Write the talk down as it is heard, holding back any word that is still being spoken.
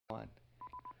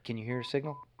Can you hear a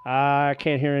signal? I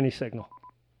can't hear any signal.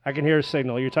 I can hear a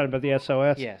signal. You're talking about the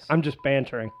SOS? Yes. I'm just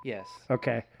bantering. Yes.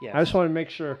 Okay. Yes. I just want to make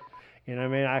sure. You know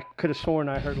what I mean? I could have sworn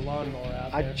I heard a lawnmower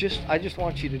out there. I just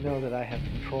want you to know that I have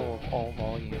control of all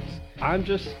volumes. I'm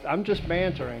just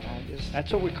bantering.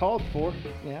 That's what we called for.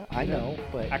 Yeah, I know,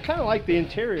 but I kind of like the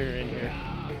interior in here.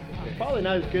 It's probably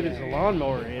not as good as the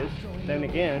lawnmower is. Then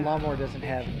again, lawnmower doesn't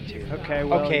have an interior. Okay,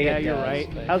 well, okay, yeah, you're right.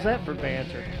 How's that for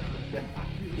banter?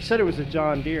 You said it was a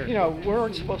John Deere. You know, we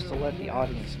weren't supposed to let the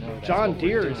audience know that. John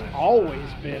Deere has always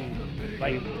been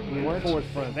like we weren't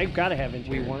forefront. They've got to have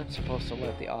interior. We weren't supposed to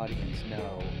let the audience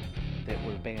know that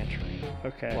we're bantering.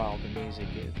 Okay. While the theme music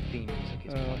is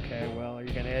playing. Okay, well, are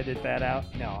you going to edit that out?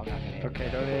 No, I'm not going to edit Okay,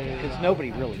 that. don't edit it. Because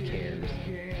nobody really cares.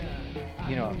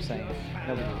 You know what I'm saying?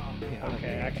 Nobody.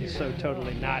 Okay, I can so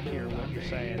totally not hear what you're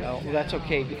saying. Oh, well, that's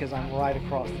okay because I'm right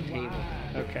across the table.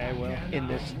 Okay, well, in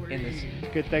this.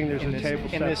 Good thing there's a table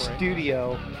in this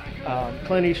studio.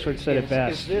 Clint Eastwood said it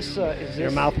best. Is this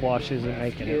your mouthwash isn't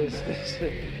making it? Is this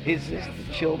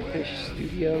the Chilled Fish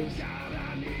Studios?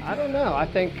 I don't know. I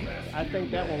think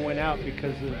that one went out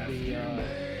because of the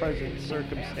present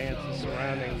circumstances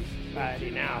surrounding society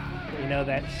now. You know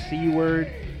that C word,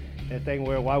 that thing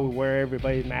why we wear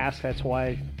everybody's mask. That's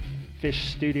why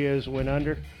Fish Studios went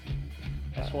under.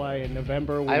 That's why in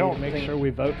November we make sure we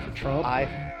vote for Trump. I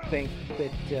think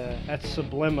that that's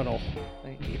subliminal.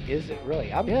 Is it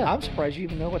really? I'm surprised you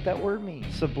even know what that word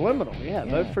means. Subliminal, yeah.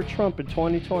 Vote for Trump in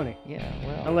 2020. Yeah,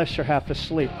 well. Unless you're half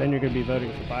asleep, then you're going to be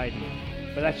voting for Biden.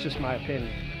 But that's just my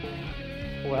opinion.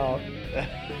 Well.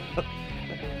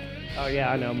 Oh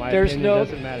yeah, I know. My opinion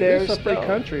doesn't matter. It's a free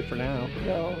country for now.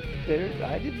 No,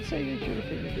 I didn't say that your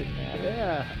opinion didn't matter.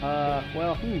 Yeah.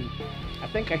 Well, I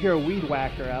think I hear a weed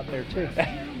whacker out there too.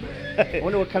 I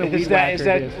wonder what kind of weed whacker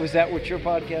it is. Was that what your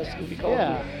podcast would be called?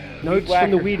 Yeah. Notes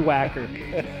from the weed whacker.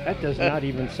 That does not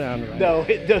even sound right. No,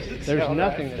 it doesn't. There's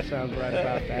nothing that sounds right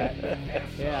about that.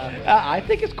 Yeah. I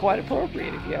think it's quite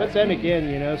appropriate if you ask me. But then again,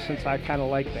 you know, since I kind of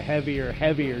like the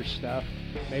heavier stuff,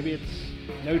 maybe it's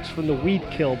notes from the weed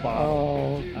kill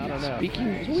bottle. Oh, I don't know.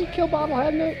 Does the weed kill bottle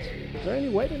have notes? Is there any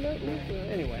way to note?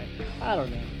 Anyway, I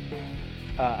don't know.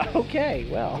 Okay,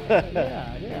 well.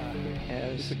 Yeah.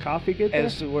 Is the coffee good there?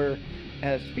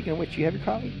 Speaking of which, you have your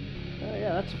coffee?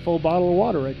 Yeah, that's a full bottle of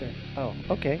water right there. Oh,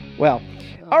 okay. Well,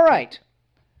 all right.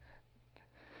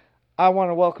 I want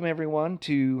to welcome everyone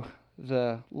to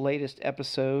the latest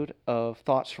episode of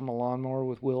Thoughts from a Lawnmower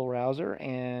with Will Rauser.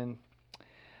 And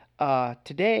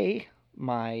today,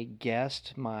 my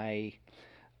guest, what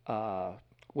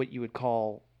you would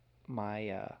call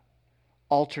my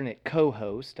alternate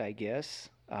co-host, I guess,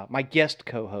 my guest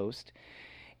co-host,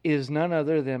 is none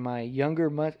other than my younger,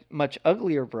 much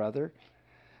uglier brother,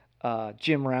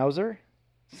 Jim Rauser.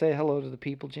 Say hello to the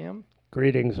people, Jim.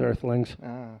 Greetings, Earthlings.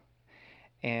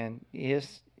 And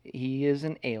he is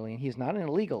an alien. He's not an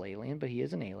illegal alien, but he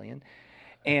is an alien.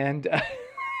 And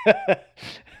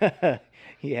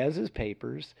he has his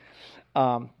papers.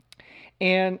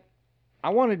 And I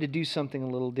wanted to do something a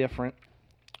little different.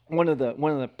 One of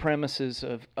the premises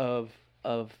of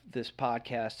this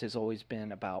podcast has always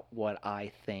been about what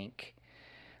I think.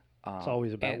 It's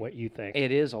always about what you think.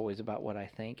 It is always about what I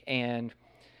think, and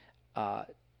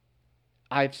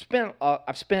I've spent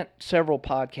several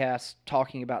podcasts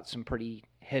talking about some pretty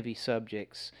heavy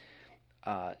subjects.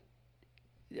 I've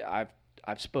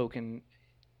spoken.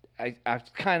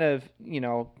 I've kind of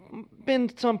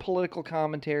been some political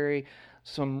commentary,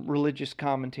 some religious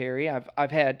commentary.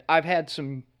 I've had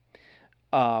some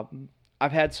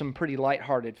pretty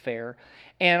lighthearted fare,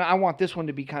 and I want this one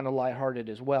to be kind of lighthearted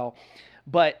as well.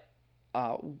 But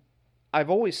I've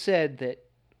always said that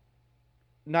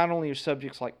not only are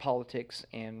subjects like politics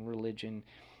and religion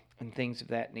and things of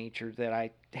that nature that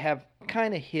I have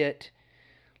kind of hit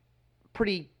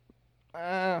pretty,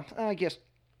 I guess,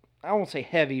 I won't say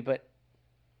heavy, but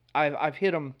I've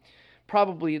hit them.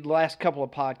 Probably the last couple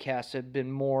of podcasts have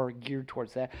been more geared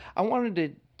towards that. I wanted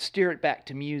to steer it back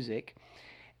to music,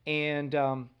 and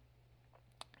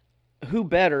who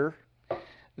better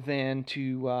than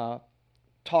to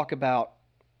talk about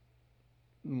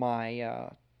my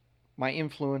my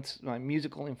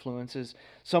musical influences.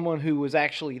 Someone who was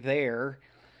actually there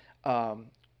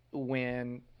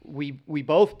when we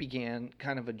both began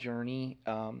kind of a journey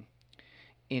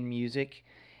in music,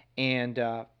 and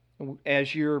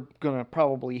as you're going to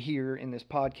probably hear in this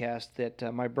podcast,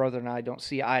 that my brother and I don't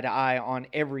see eye to eye on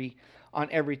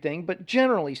everything, but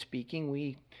generally speaking,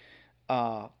 we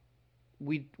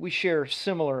share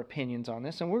similar opinions on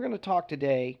this, and we're going to talk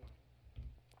today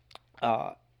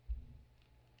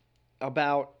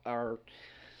about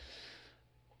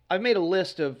I've made a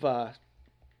list of. Well,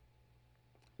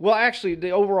 actually,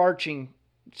 the overarching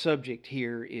subject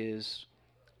here is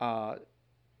the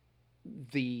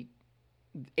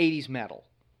 80s metal,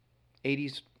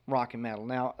 80s rock and metal.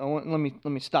 Now, let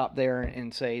me stop there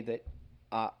and say that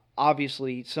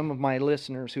obviously some of my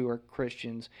listeners who are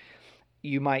Christians,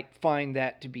 you might find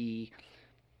that to be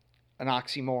an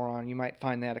oxymoron. You might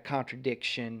find that a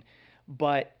contradiction,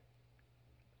 but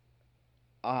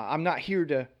I'm not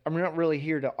really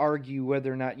here to argue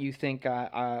whether or not you think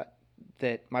that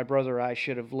my brother or I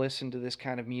should have listened to this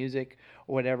kind of music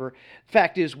or whatever.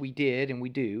 Fact is, we did and we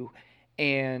do,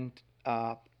 and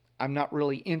I'm not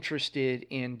really interested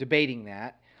in debating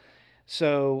that.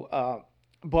 So,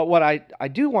 but what I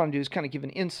do want to do is kind of give an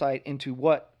insight into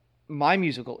what my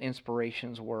musical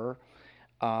inspirations were,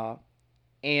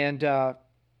 and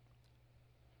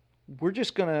we're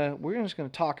just gonna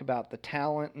talk about the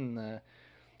talent and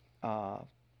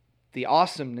the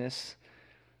awesomeness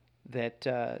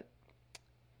that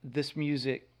this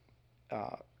music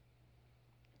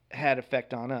had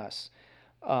effect on us,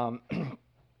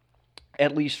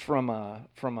 at least from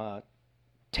a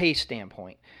taste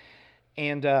standpoint.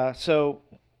 And so,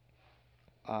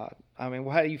 I mean,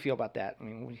 well, how do you feel about that? I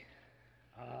mean,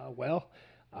 Well,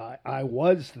 I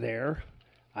was there.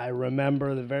 I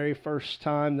remember the very first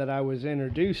time that I was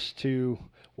introduced to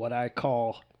what I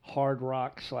call hard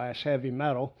rock / heavy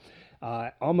metal,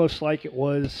 almost like it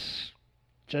was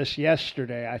just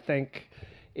yesterday. I think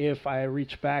if I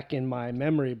reach back in my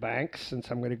memory banks,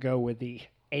 since I'm going to go with the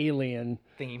alien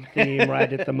theme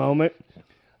right at the moment,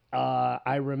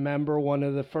 I remember one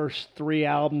of the first 3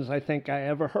 albums I think I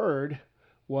ever heard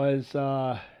was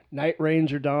Night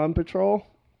Ranger Dawn Patrol,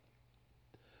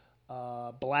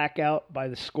 Blackout by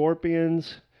the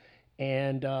Scorpions,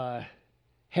 and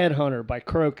Headhunter by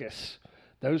Crocus.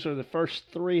 Those are the first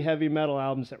 3 heavy metal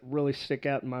albums that really stick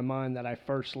out in my mind that I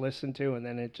first listened to, and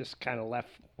then it just kind of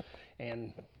left,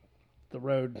 and the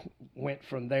road went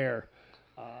from there.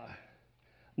 I'm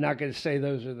not going to say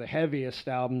those are the heaviest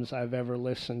albums I've ever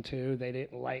listened to. They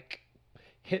didn't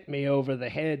hit me over the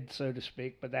head, so to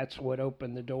speak, but that's what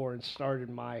opened the door and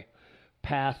started my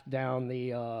path down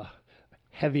the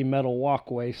heavy metal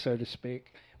walkway, so to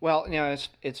speak. well, you know,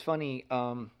 it's funny.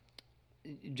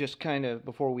 Just kind of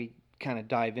before we kind of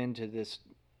dive into this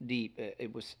deep,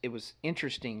 it was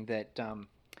interesting that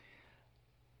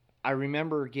I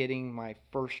remember getting my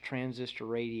first transistor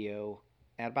radio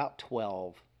at about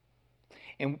 12,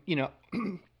 and you know,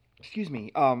 excuse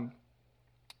me,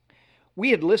 we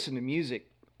had listened to music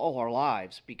all our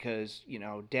lives because you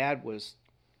know Dad was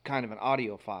kind of an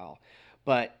audiophile,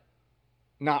 but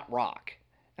not rock.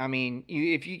 I mean,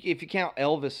 if you count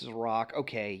Elvis as rock,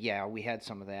 okay, yeah, we had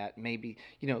some of that, maybe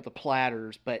you know the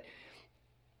Platters, but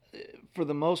for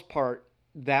the most part,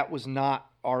 that was not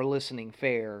our listening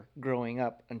fare growing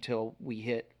up until we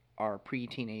hit our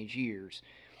pre-teenage years.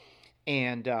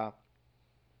 And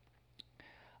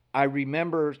I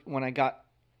remember when I got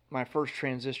my first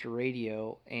transistor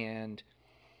radio, and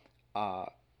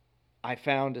I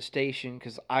found a station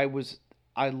because I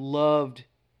loved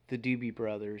the Doobie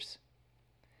Brothers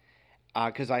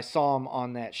because I saw them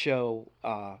on that show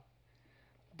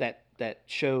that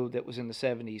show that was in the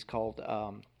 70s called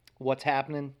What's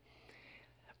Happening,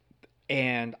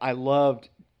 and I loved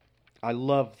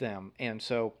them, and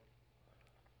so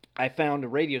I found a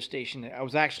radio station that I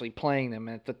was actually playing them.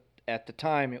 At the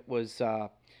time it was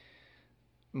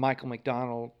Michael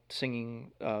McDonald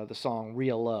singing the song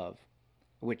 "Real Love,"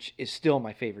 which is still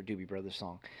my favorite Doobie Brothers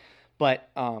song. But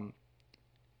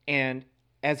and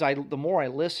as the more I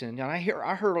listened, and I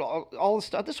heard all the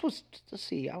stuff. This was, let's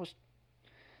see, I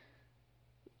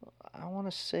want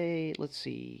to say, let's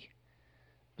see,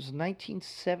 it was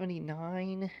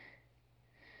 1979,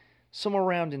 somewhere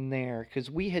around in there,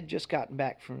 because we had just gotten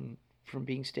back from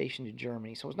being stationed in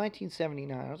Germany. So it was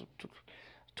 1979. I was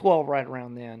 12 right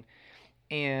around then,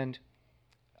 and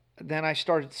then I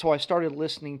started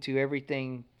listening to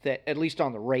everything that, at least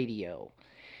on the radio.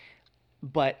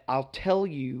 But I'll tell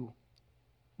you,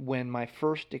 when my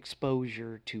first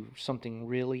exposure to something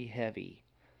really heavy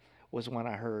was when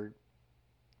I heard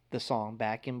the song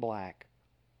Back in Black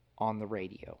on the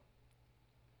radio.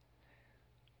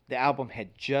 The album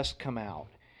had just come out.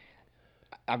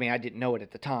 I mean, I didn't know it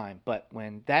at the time, but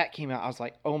when that came out, I was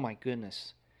like, oh my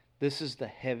goodness, this is the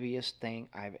heaviest thing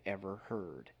I've ever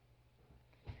heard.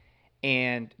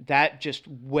 And that just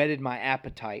whetted my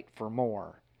appetite for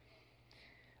more.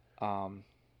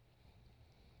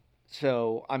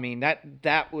 So I mean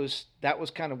that was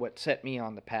kind of what set me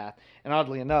on the path. And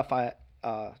oddly enough,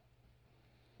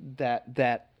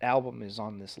 that album is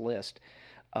on this list.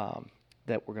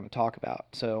 that we're going to talk about.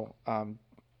 So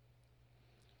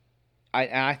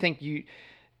I think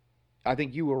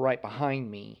you were right behind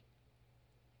me.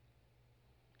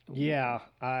 Yeah,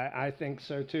 I think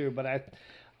so too. But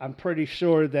I'm pretty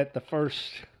sure that the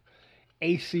first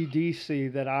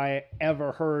AC/DC that I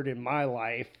ever heard in my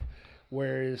life,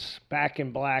 whereas Back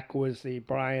in Black was the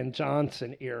Brian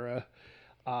Johnson era.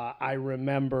 I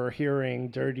remember hearing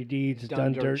Dirty Deeds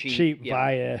Done Dirt Cheap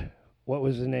via, what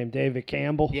was his name, David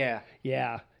Campbell? Yeah.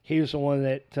 Yeah, he was the one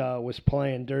that was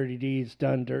playing Dirty Deeds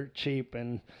Done Dirt Cheap,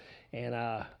 and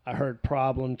I heard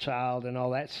Problem Child and all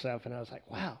that stuff, and I was like,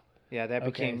 wow. Yeah, that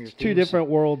became your theme two different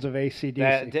world of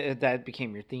AC/DC. That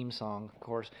became your theme song, of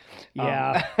course.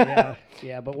 Yeah,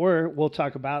 yeah, but we'll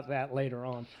talk about that later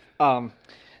on.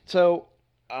 So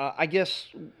I guess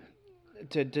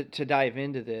to dive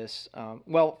into this,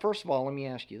 well, first of all, let me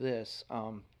ask you this: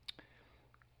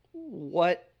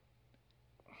 what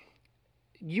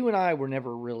you and I were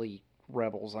never really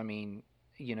rebels. I mean,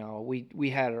 we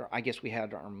had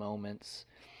our moments.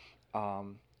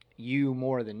 You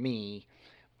more than me.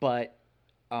 But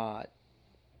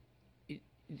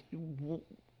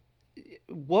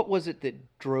what was it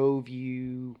that drove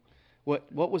you?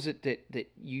 What was it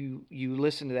that you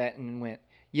listened to that and went,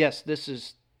 yes, this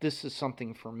is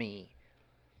something for me?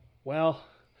 Well,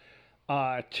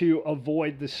 to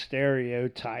avoid the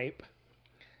stereotype,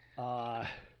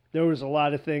 there was a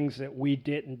lot of things that we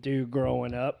didn't do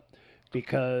growing up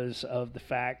because of the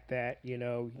fact that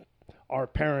our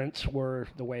parents were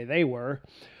the way they were.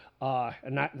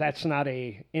 And that's not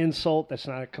a insult, that's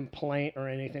not a complaint or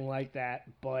anything like that,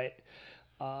 but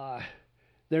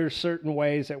there's certain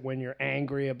ways that when you're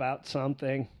angry about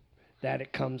something that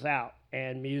it comes out,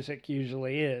 and music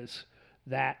usually is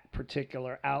that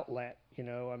particular outlet.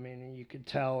 I mean, you could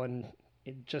tell in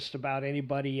just about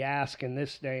anybody you ask in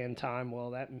this day and time, well,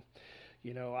 that,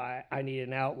 I need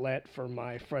an outlet for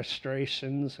my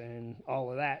frustrations and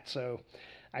all of that, so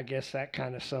I guess that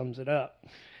kind of sums it up.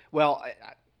 Well,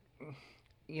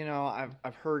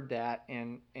 I've heard that,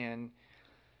 and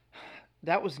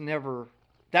that was never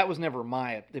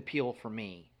my appeal for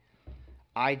me.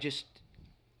 I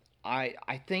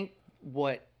think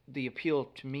what the appeal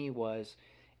to me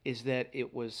is that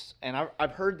it was, and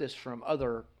I've heard this from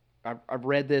I've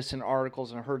read this in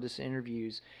articles and I've heard this in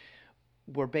interviews,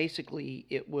 where basically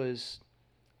it was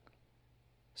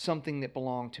something that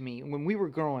belonged to me. When we were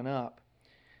growing up,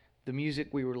 the music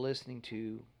we were listening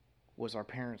to was our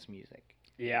parents' music.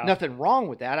 Yeah. Nothing wrong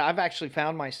with that. I've actually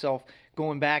found myself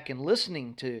going back and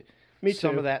listening to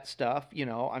some of that stuff.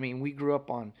 I mean, we grew up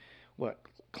on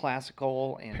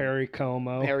classical and Perry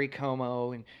Como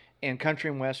and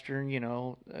country and western.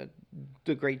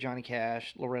 The great Johnny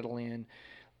Cash, Loretta Lynn,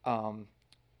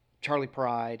 Charlie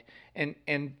Pride,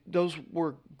 and those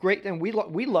were great. And we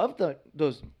loved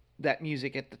that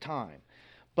music at the time,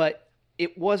 but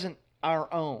it wasn't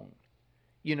our own.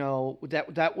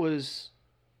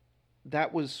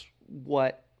 That was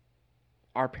what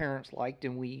our parents liked,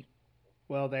 and we.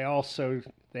 Well, they also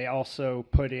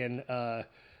put in a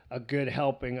good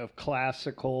helping of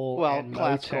classical and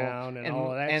Motown and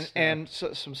all of that stuff. And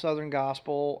some Southern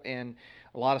gospel and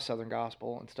a lot of Southern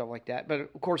gospel and stuff like that. But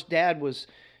of course, Dad was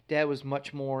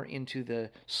much more into the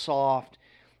soft,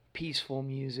 peaceful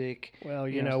music. Well,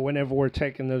 whenever we're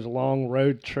taking those long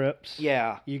road trips,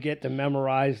 yeah, you get to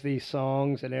memorize these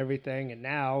songs and everything. And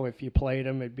now, if you played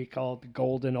them, it'd be called the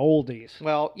golden oldies.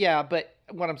 Well, yeah, but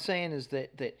what I'm saying is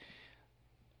that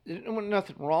there's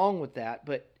nothing wrong with that,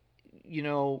 but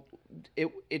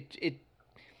it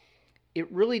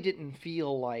really didn't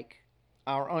feel like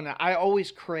our own. I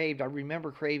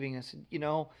remember craving. I said,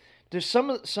 there's some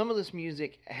of this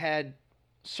music had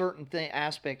certain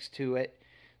aspects to it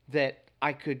that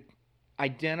I could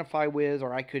identify with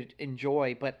or I could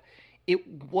enjoy, but it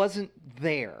wasn't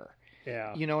there.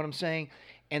 Yeah. You know what I'm saying?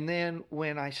 And then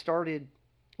when I started,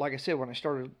 like I said, when I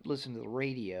started listening to the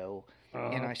radio,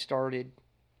 and I started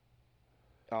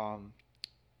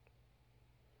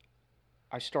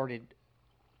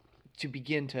to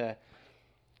begin to,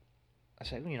 I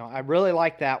said, I really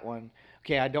like that one.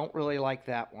 Okay, I don't really like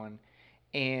that one.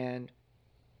 And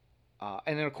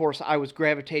then, of course, I was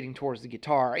gravitating towards the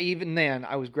guitar. Even then,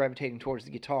 I was gravitating towards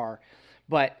the guitar.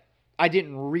 But I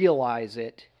didn't realize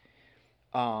it.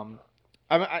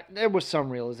 There was some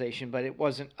realization, but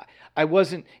I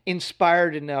wasn't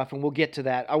inspired enough, and we'll get to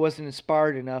that. I wasn't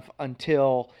inspired enough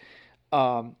until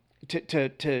to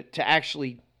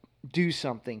actually do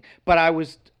something. But I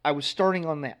was starting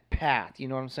on that path. You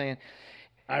know what I'm saying?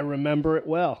 I remember it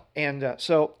well. And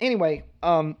so anyway,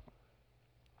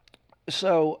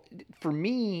 So for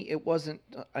me, it wasn't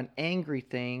an angry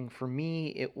thing. For me,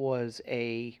 it was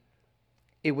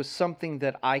something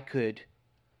that I could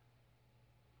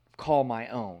call my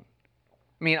own.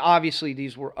 I mean, obviously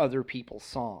these were other people's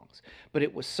songs, but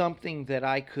it was something that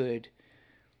I could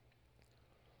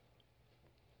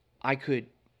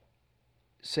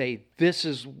say this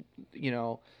is, you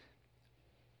know,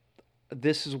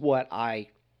 this is what I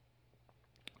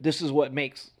this is what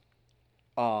makes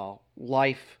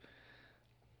life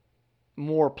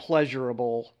more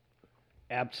pleasurable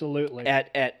Absolutely.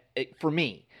 for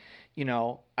me. You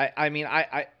know, I mean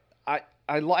I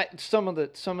like some of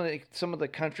the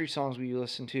country songs we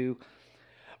listen to.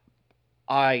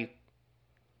 I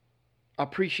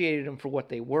appreciated them for what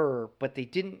they were, but they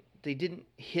didn't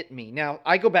hit me. Now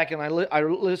I go back and I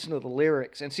listen to the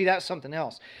lyrics and see that's something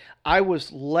else. I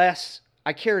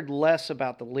cared less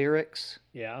about the lyrics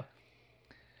Yeah.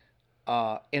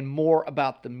 and more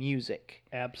about the music.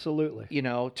 Absolutely. You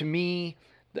know, to me,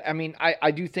 I mean,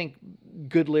 I do think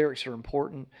good lyrics are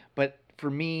important, but for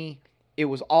me, it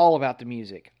was all about the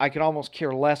music. I could almost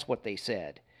care less what they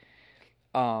said.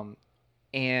 Um,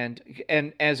 and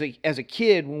as a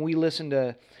kid, when we listened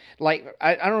to, like,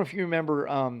 I don't know if you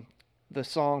remember the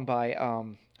song by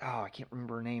I can't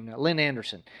remember her name now, Lynn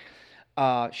Anderson.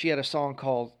 She had a song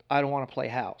called "I Don't Want to Play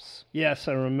House." Yes,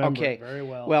 I remember Okay, it very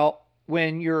well. well,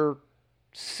 when you're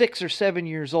 6 or 7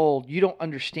 years old, you don't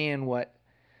understand what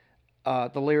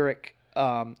the lyric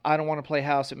 "I don't want to play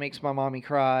house. It makes my mommy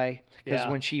cry." Because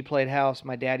Yeah. when she played house,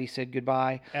 my daddy said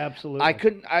goodbye. Absolutely. I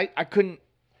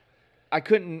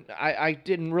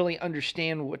didn't really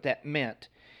understand what that meant.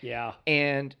 Yeah.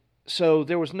 And so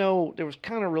there was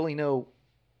kind of really no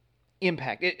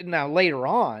impact. Now later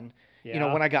on, you know,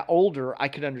 Yeah. when I got older, I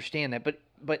could understand that.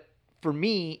 But for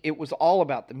me, it was all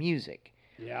about the music.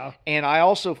 Yeah. And I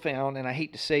also found, and I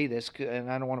hate to say this,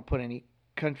 and I don't want to put any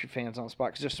country fans on the spot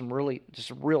because there's some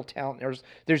real talent.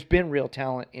 There's been real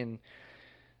talent in.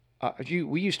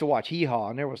 We used to watch Hee Haw,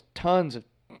 and there was tons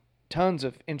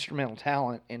of instrumental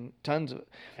talent and tons of.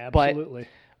 Absolutely.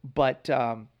 But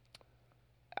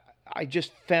I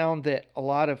just found that a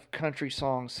lot of country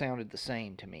songs sounded the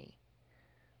same to me,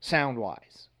 sound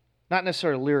wise, not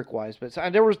necessarily lyric wise, but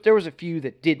there was a few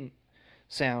that didn't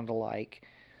sound alike.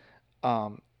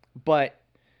 But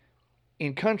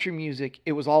in country music,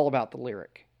 it was all about the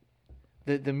lyric.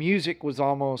 The music was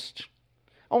almost,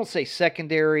 I won't say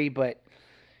secondary, but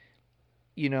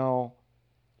you know,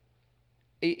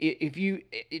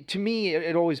 to me,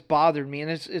 it always bothered me, and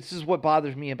this is what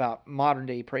bothers me about modern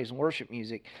day praise and worship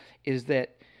music, is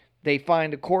that they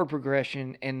find a chord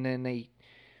progression and then they,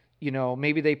 you know,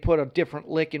 maybe they put a different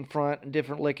lick in front and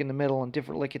different lick in the middle and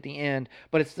different lick at the end,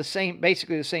 but it's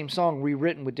basically the same song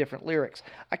rewritten with different lyrics.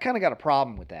 I kind of got a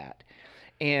problem with that.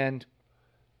 And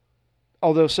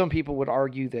although some people would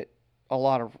argue that a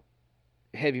lot of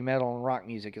heavy metal and rock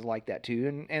music is like that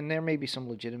too, and there may be some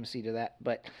legitimacy to that,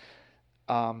 but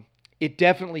it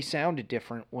definitely sounded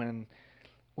different when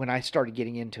I started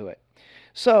getting into it.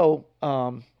 So,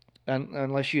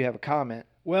 unless you have a comment.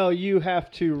 Well, you have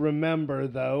to remember,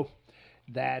 though,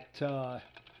 that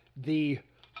the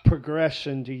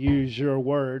progression, to use your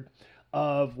word,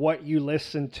 of what you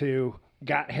listened to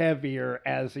got heavier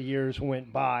as the years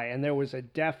went by. And there was a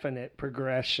definite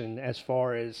progression as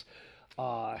far as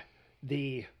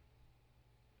the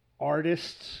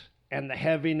artists and the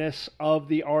heaviness of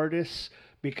the artists.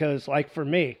 Because, like for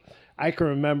me, I can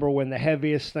remember when the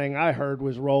heaviest thing I heard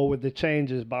was Roll with the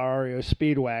Changes by REO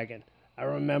Speedwagon. I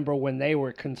remember when they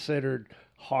were considered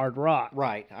hard rock.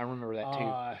 Right, I remember that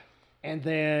too. And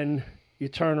then you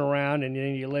turn around and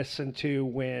then you listen to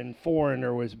when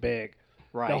Foreigner was big.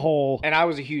 Right. And I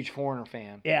was a huge Foreigner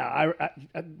fan. Yeah,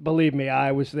 I believe me,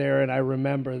 I was there and I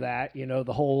remember that. You know,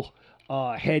 the whole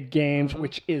Head Games,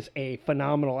 which is a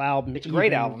phenomenal album. It's a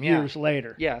great album, yeah. Years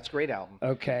later. Yeah, it's a great album.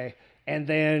 Okay. And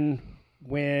then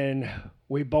when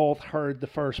we both heard the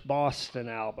first Boston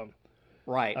album.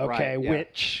 Right, okay, right. Yeah.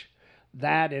 Which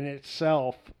that in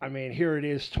itself, I mean, here it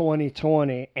is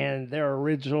 2020 and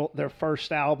their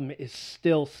first album is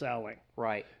still selling.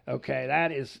 Right. Okay,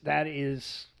 that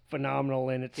is phenomenal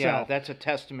in itself. Yeah, that's a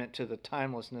testament to the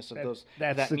timelessness of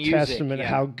That's that the music. testament yeah. of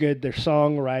how good their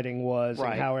songwriting was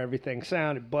Right. and how everything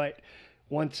sounded. But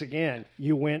once again,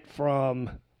 you went from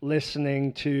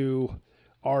listening to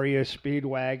REO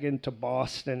Speedwagon to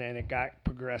Boston, and it got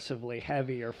progressively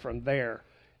heavier from there.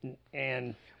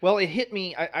 And well, it hit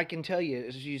me. I can tell you,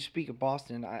 as you speak of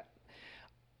Boston, and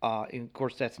of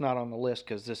course that's not on the list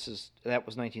because that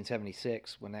was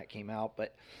 1976 when that came out.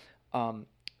 But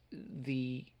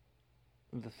the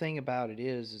thing about it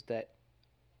is that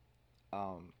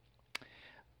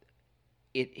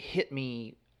it hit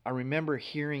me. I remember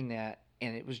hearing that,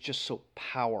 and it was just so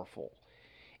powerful.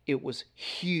 It was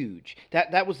huge.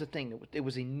 That was the thing. It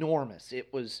was enormous.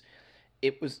 It was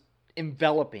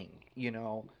enveloping.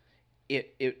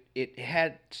 It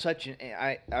had such an.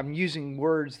 I'm using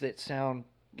words that sound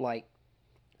like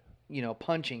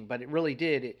punching, but it really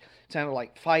did. It sounded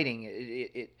like fighting.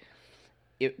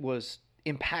 It was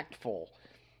impactful,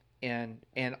 and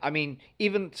I mean,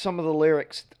 even some of the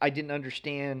lyrics I didn't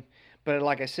understand, but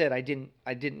like I said, I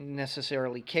didn't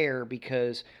necessarily care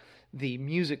because the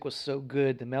music was so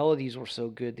good, the melodies were so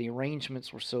good, the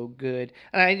arrangements were so good,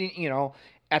 and I didn't,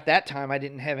 at that time I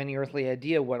didn't have any earthly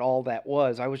idea what all that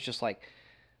was. I was just like,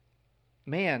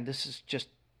 man, this is just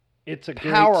It's a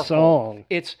powerful. great song.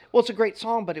 It's a great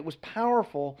song, but it was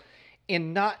powerful,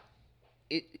 and not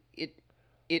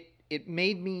it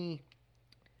made me.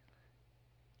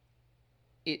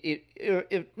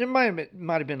 There might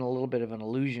have been a little bit of an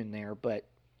illusion there, but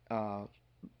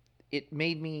it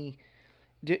made me.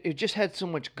 It just had so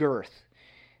much girth.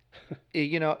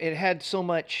 It had so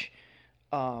much.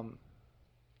 I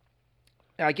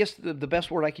guess the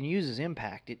best word I can use is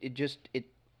impact. It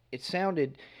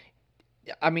sounded.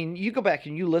 I mean, you go back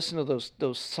and you listen to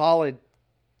those solid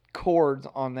chords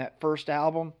on that first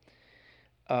album,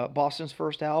 Boston's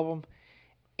first album,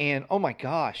 and oh my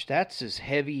gosh, that's as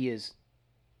heavy as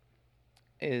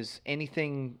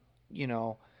anything.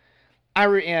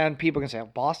 And people can say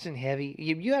Boston heavy.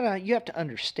 You have to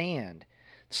understand,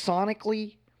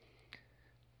 sonically,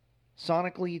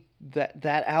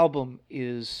 that album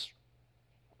is.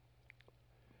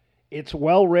 It's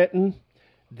well written.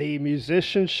 The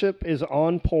musicianship is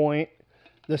on point.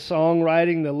 The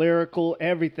songwriting, the lyrical,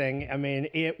 everything. I mean,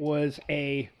 it was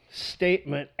a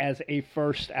statement as a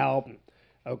first album,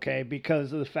 okay?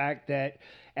 Because of the fact that,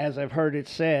 as I've heard it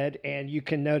said, and you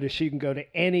can notice, you can go to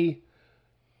any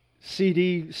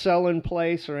CD selling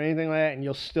place or anything like that, and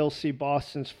you'll still see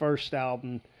Boston's first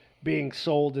album being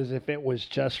sold as if it was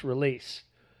just released.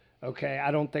 Okay,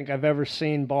 I don't think I've ever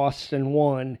seen Boston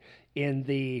 1 in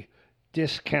the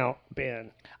discount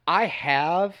bin. I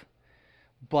have,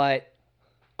 but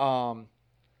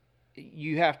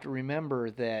you have to remember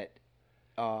that.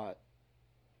 Well,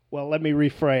 let me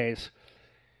rephrase.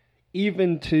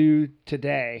 Even to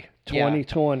today,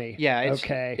 2020. Yeah, you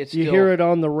still, hear it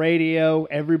on the radio.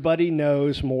 Everybody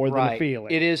knows more than a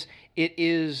feeling. It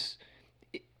is.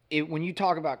 When you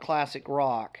talk about classic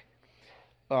rock,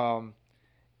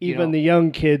 even the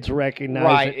young kids recognize it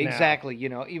now. Right, exactly.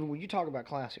 Even when you talk about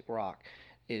classic rock,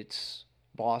 it's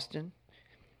Boston,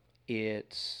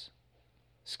 it's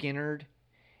Skinnerd,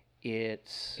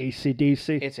 it's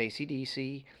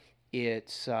AC/DC,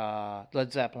 it's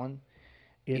Led Zeppelin,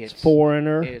 it's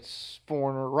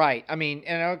Foreigner, right? I mean,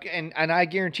 and I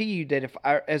guarantee you that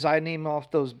as I name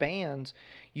off those bands,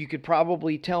 you could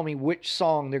probably tell me which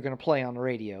song they're going to play on the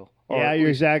radio. Yeah, you're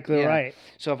exactly right.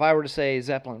 So if I were to say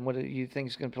Zeppelin, what do you think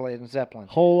is going to play in Zeppelin?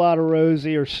 Whole Lot of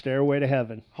Rosie or Stairway to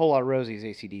Heaven? Whole Lot of Rosie is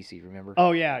AC/DC, remember?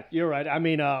 Oh, yeah, you're right. I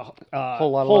mean,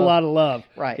 Whole Lot of Love.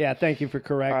 Right. Yeah, thank you for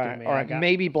correcting me. All right,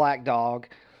 maybe Black Dog,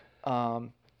 Over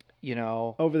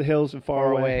the Hills and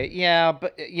Far Away. Yeah,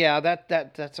 but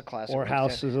that's a classic. Or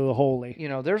Houses of the Holy.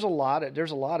 There's a lot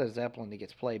of Zeppelin that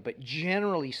gets played, but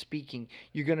generally speaking,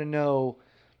 you're going to know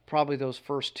probably those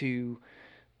first two.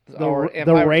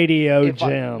 The radio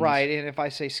gems, right? And if I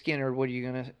say Skinner, what are you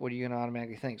gonna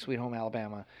automatically think? Sweet Home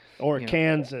Alabama, or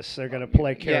Kansas? They're gonna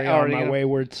play Carry On My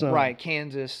Wayward Son, right?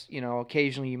 Kansas,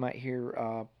 occasionally you might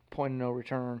hear Point of No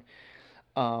Return,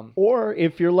 or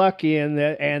if you're lucky and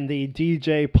the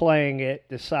DJ playing it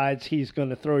decides he's going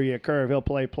to throw you a curve, he'll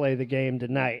play the Game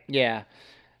Tonight. Yeah,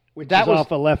 which is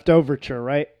off a Leftoverture,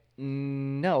 right?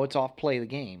 No, it's off Play the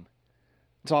Game.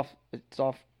 It's off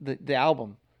the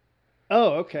album.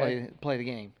 Oh, okay. Play the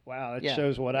Game. Wow, that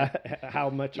shows how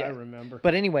much I remember.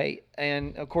 But anyway,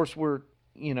 and of course we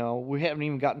haven't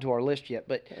even gotten to our list yet,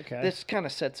 but this kind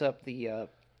of sets up the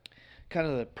kind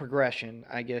of the progression,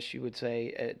 I guess you would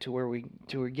say, to where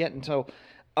we're getting. So,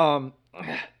 we're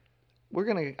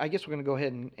gonna go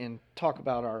ahead and talk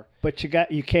about our. But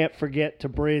you can't forget to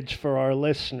bridge for our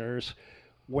listeners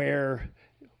where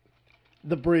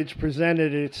the bridge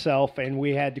presented itself, and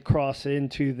we had to cross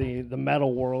into the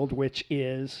metal world, which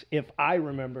is, if I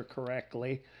remember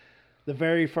correctly, the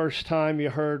very first time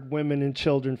you heard Women and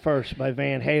Children First by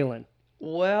Van Halen.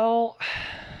 Well,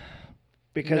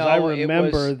 because I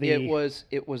remember it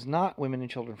was not Women and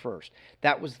Children First.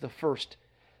 That was the first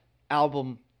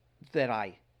album that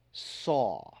I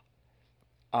saw.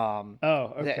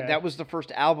 Okay. That was the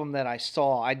first album that I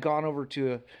saw. I'd gone over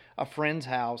to a friend's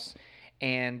house,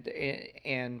 and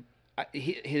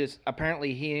his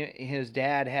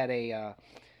dad had a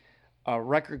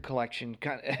record collection.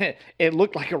 It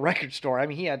looked like a record store. I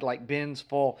mean, he had like bins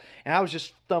full, and I was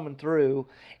just thumbing through,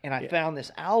 and I found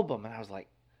this album, and I was like,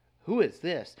 "Who is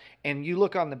this?" And you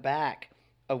look on the back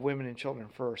of Women and Children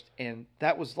First, and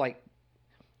that is like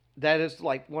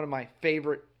one of my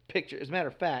favorite pictures. As a matter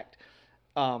of fact,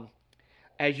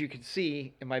 as you can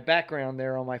see in my background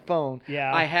there on my phone,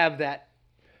 I have that.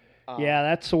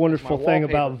 That's the wonderful thing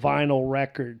about vinyl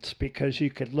records, because you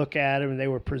could look at them and they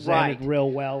were presented real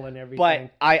well and everything.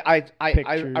 But I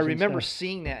remember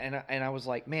seeing that, and I was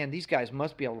like, man, these guys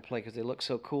must be able to play because they look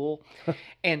so cool.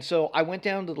 And so I went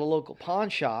down to the local pawn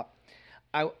shop.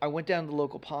 I went down to the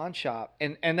local pawn shop,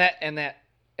 and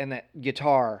that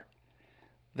guitar,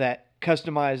 that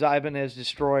customized Ibanez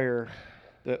Destroyer,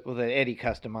 that Eddie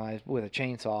customized with a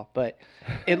chainsaw, but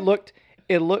it looked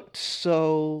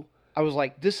so. I was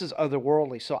like, this is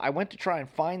otherworldly. So I went to try and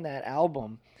find that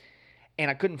album,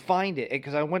 and I couldn't find it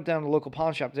because I went down to the local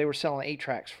pawn shop. They were selling 8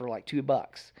 tracks for like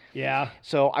 $2. Yeah.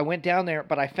 So I went down there,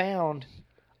 but I found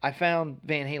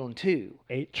Van Halen 2.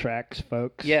 8 tracks,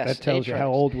 folks. Yes, that tells you how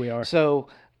old we are. So,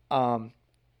 so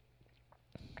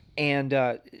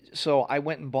I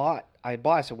went and bought. I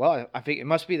said, well, I think it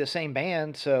must be the same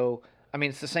band. So, I mean,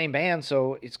 it's the same band,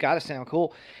 so it's got to sound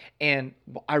cool. And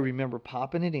I remember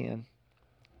popping it in.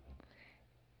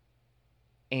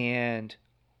 And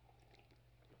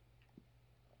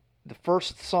the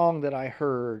first song that I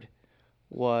heard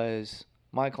was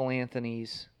Michael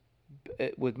Anthony's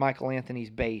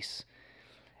bass,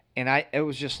 and it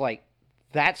was just like,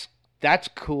 that's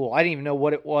cool. I didn't even know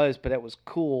what it was, but it was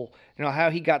cool. You know how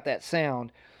he got that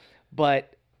sound,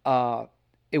 but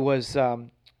it was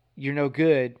 "You're No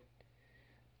Good,"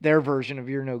 their version of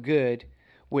 "You're No Good,"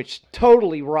 which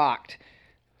totally rocked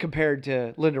compared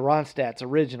to Linda Ronstadt's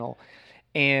original.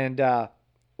 And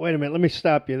wait a minute, let me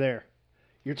stop you there.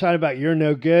 You're talking about "You're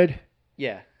No Good"?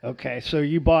 Yeah. Okay, so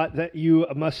you bought that. You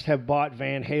must have bought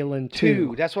Van Halen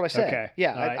 2. That's what I said. Okay.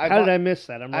 Yeah. How did I miss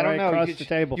that? I'm I don't right know. across the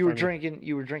table. You were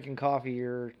drinking coffee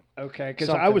or okay, because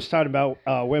I was talking about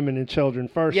Women and Children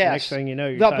First. Yes. Next thing you know,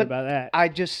 you're talking about that. I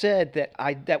just said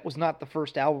that was not the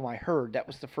first album I heard. That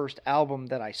was the first album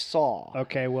that I saw.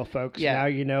 Okay, well, folks, now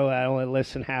you know I only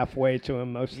listen halfway to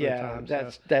them most of the time.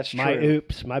 That's true.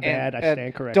 My bad. I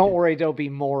stand corrected. Don't worry, there'll be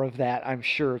more of that, I'm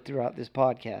sure, throughout this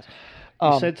podcast.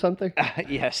 You said something?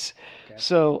 Yes. Okay.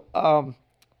 So,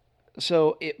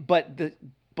 but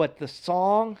the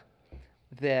song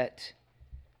that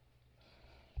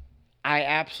I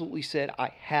absolutely said I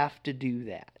have to do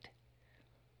that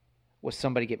was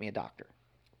 "Somebody Get Me a Doctor."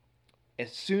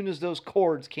 As soon as those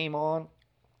chords came on,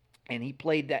 and he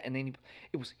played that, and then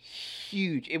it was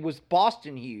huge. It was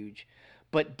Boston huge,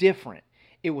 but different.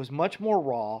 It was much more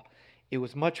raw. It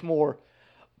was much more.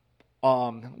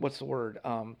 What's the word?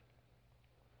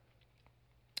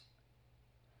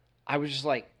 I was just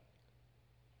like,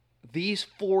 these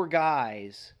 4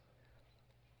 guys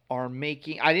are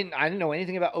making. I didn't know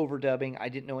anything about overdubbing. I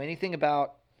didn't know anything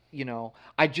about,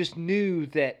 I just knew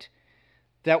that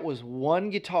was one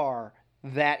guitar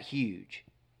that huge.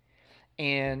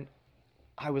 And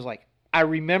I was like, I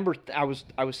remember I was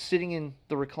sitting in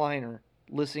the recliner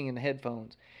listening in the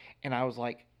headphones, and I was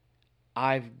like,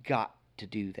 I've got to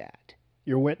do that.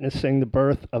 You're witnessing the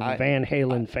birth of a Van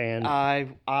Halen fan. I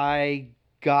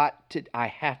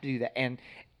have to do that. And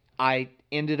I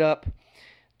ended up,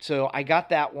 so I got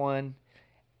that one,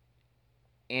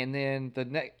 and then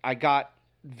I got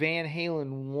Van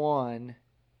Halen 1.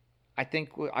 I think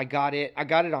I got it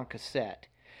on cassette.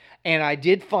 And I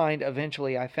did find,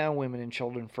 eventually I found Women and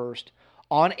Children First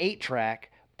on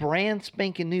 8-track, brand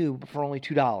spanking new for only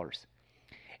 $2.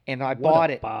 And I bought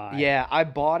it. Buy. Yeah, I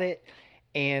bought it.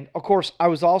 And of course, I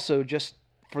was also, just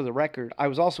for the record, I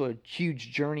was also a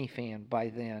huge Journey fan by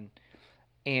then.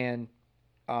 And,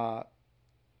 I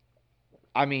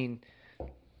mean,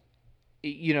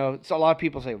 so a lot of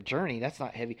people say, well, Journey, that's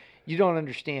not heavy. You don't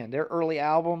understand. Their early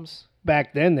albums.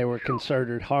 Back then, they were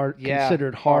considered hard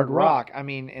rock. I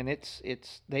mean, and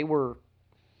they were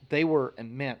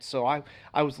immense. So I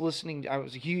was listening. I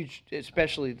was a huge,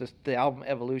 especially the album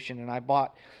Evolution, and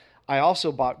I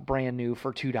also bought brand new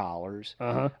for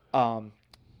 $2.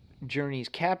 Journey's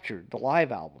Captured, the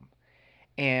live album,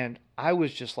 and I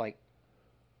was just like,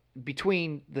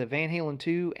 between the Van Halen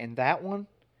 2 and that one,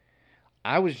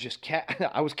 I was just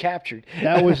I was captured.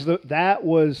 That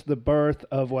was the birth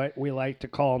of what we like to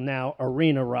call now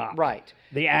arena rock. Right.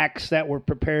 The acts that were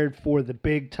prepared for the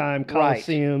big time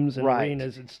coliseums and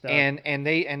arenas and stuff. And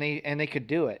they could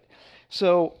do it.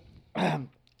 So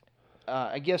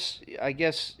I guess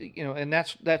and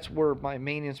that's where my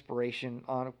main inspiration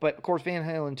on it. But of course, Van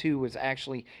Halen 2 was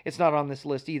actually, it's not on this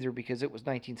list either because it was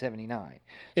 1979.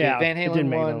 So Yeah, Van it Halen didn't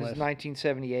make 1 the is list.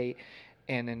 1978,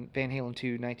 and then Van Halen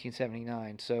 2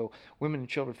 1979. So Women and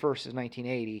Children First is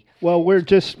 1980. Well, we're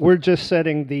just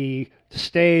setting the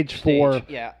stage for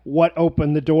yeah. what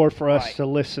opened the door for us Right. to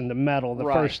listen to metal. The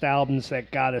Right. first albums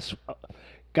that got us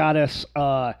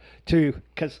to,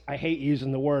 because I hate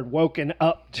using the word, woken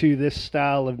up to this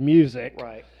style of music,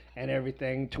 Right. and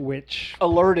everything, to which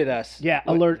Alerted us. yeah,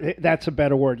 that's a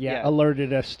better word. Yeah, Yeah.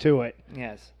 alerted us to it.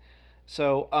 Yes.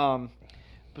 So I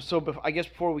guess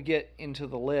before we get into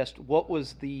the list, what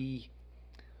was the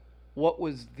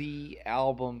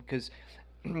album? Because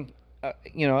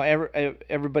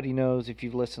everybody knows, if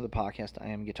you've listened to the podcast, I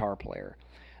am a guitar player.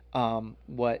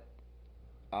 What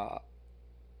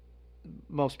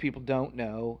most people don't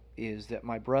know is that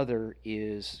my brother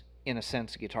is, in a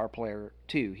sense, a guitar player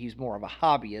too. He's more of a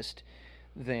hobbyist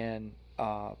than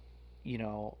he's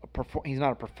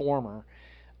not a performer,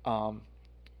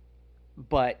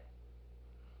 but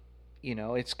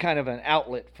it's kind of an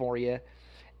outlet for you.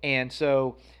 And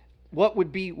so, what was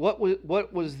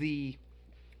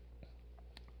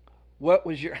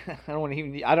your I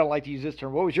don't like to use this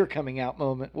term. What was your coming out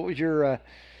moment? What was your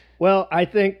Well, I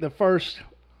think the first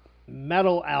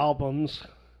metal albums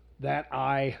that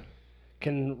I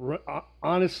can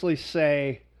honestly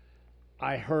say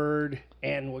I heard,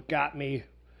 and what got me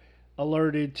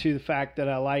alerted to the fact that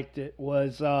I liked it,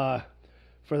 was For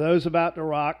Those About to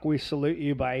Rock, We Salute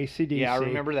You by AC/DC. Yeah, I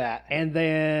remember that. And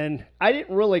then I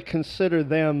didn't really consider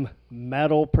them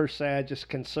metal per se. I just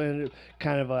considered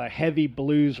kind of a heavy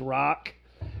blues rock.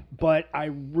 But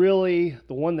the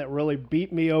one that really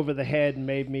beat me over the head and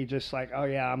made me just like, oh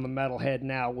yeah, I'm a metalhead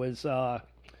now, was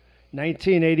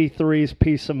 1983's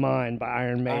Peace of Mind by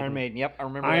Iron Maiden. Iron Maiden, yep, I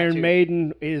remember Iron that too.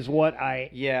 Maiden is what I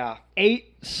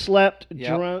ate, slept,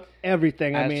 drunk,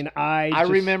 everything. I mean, I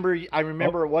remember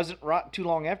it wasn't too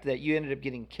long after that you ended up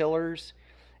getting Killers,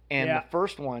 and the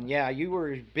first one, you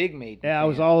were a big Maiden fan. I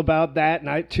was all about that,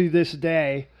 and to this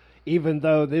day, even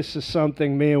though this is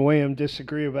something me and William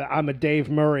disagree about, I'm a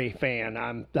Dave Murray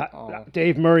fan.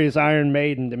 Dave Murray is Iron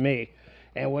Maiden to me.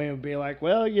 And William would be like,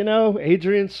 well,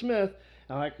 Adrian Smith.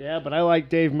 I'm like, yeah, but I like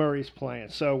Dave Murray's playing,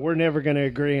 so we're never going to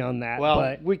agree on that. Well,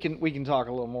 but we can talk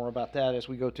a little more about that as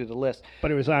we go through the list.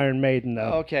 But it was Iron Maiden,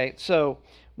 though. Okay, so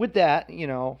with that,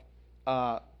 and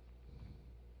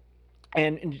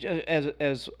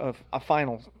as a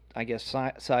final, I guess,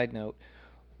 side note,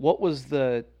 what was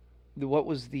the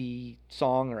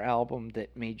song or album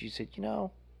that made you say, I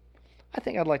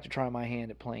think I'd like to try my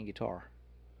hand at playing guitar?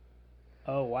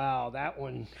 Oh wow, that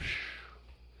one's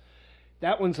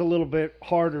a little bit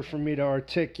harder for me to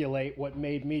articulate. What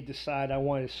made me decide I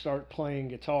wanted to start playing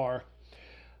guitar,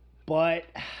 but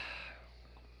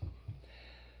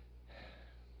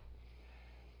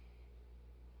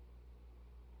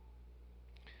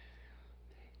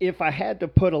if I had to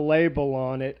put a label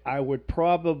on it, I would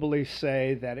probably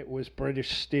say that it was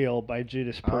British Steel by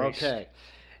Judas Priest. Okay.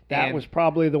 That was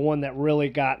probably the one that really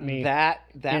got me that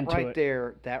into right it.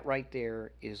 there. That right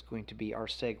there is going to be our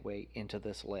segue into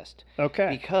this list. Okay.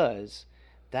 Because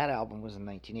that album was in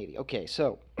 1980. Okay,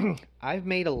 so I've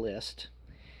made a list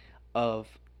of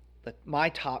my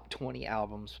top 20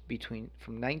 albums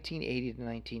from 1980 to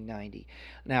 1990.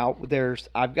 Now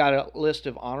I've got a list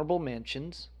of honorable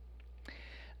mentions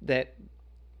that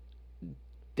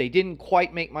they didn't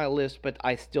quite make my list, but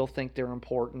I still think they're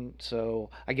important. So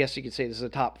I guess you could say this is a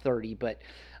top 30. But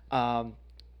I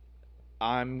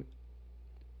want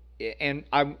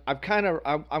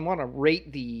to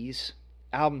rate these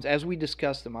albums as we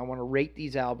discuss them. I want to rate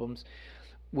these albums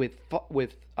with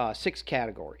 6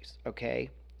 categories. Okay,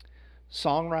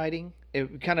 songwriting.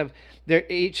 It's going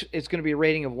to be a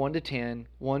rating of 1 to 10.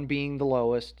 1 being the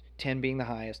lowest, 10 being the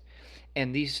highest,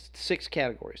 and these 6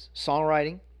 categories: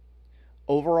 songwriting,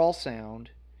 overall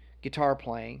sound, guitar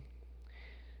playing,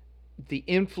 the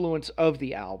influence of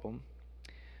the album,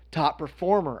 top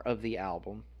performer of the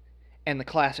album, and the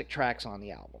classic tracks on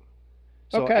the album.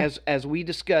 So as we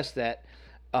discuss that,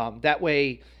 that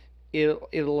way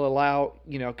it'll allow,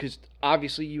 because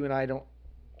obviously you and I don't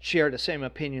share the same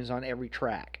opinions on every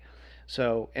track.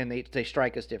 So, and they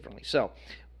strike us differently. So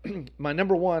my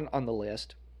number 1 on the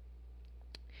list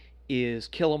is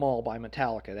Kill 'Em All by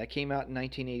Metallica. That came out in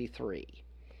 1983.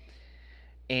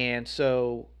 And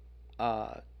so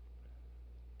I'm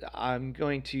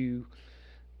going to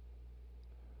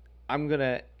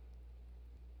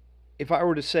if I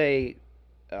were to say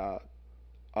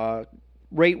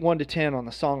rate 1 to 10 on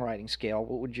the songwriting scale,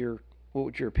 what would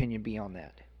your opinion be on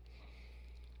that?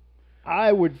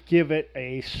 I would give it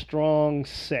a strong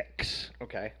 6.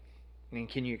 Okay. And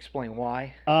can you explain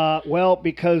why? Well,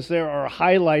 because there are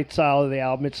highlights out of the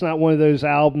album. It's not one of those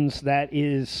albums that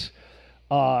is.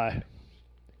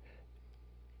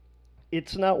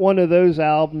 It's not one of those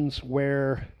albums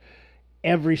where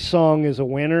every song is a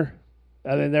winner.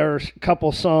 I mean, there are a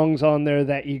couple songs on there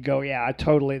that you go, yeah,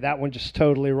 that one just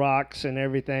totally rocks and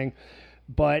everything.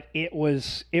 But it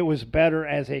was better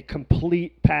as a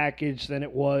complete package than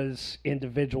it was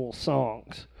individual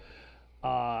songs.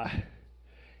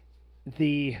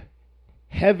 The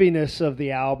heaviness of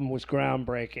the album was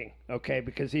groundbreaking, okay,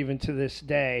 because even to this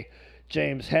day,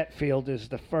 James Hetfield is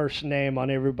the first name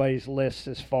on everybody's list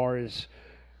as far as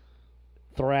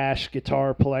thrash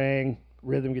guitar playing,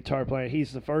 rhythm guitar playing.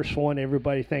 He's the first one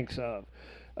everybody thinks of,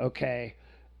 okay.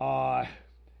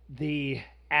 The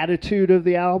attitude of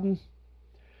the album,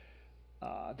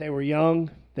 they were young,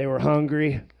 they were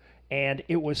hungry, and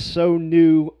it was so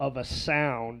new of a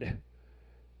sound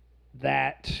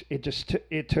that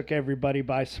it took everybody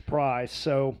by surprise.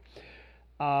 So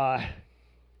I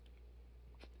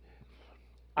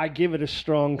give it a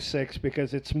strong 6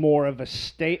 because it's more of a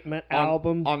statement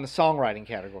album. On the songwriting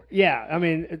category. Yeah, I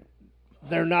mean,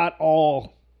 they're not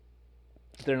all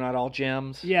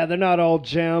gems. Yeah, they're not all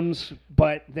gems,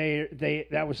 but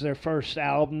that was their first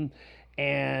album,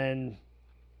 and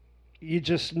you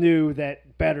just knew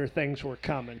that better things were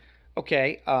coming.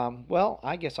 Okay, well,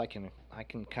 I guess I can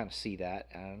kind of see that,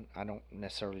 and I don't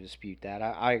necessarily dispute that.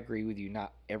 I agree with you.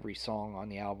 Not every song on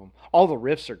the album, all the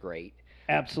riffs are great.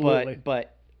 Absolutely.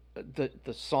 But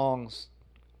the songs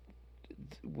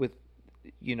with,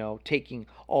 taking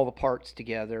all the parts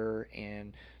together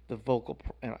and the vocal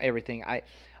and everything, I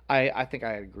think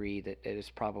I agree that it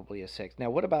is probably a 6. Now,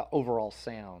 what about overall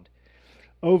sound?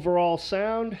 Overall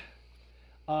sound,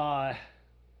 I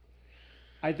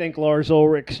think Lars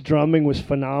Ulrich's drumming was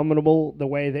phenomenal. The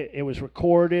way that it was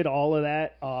recorded, all of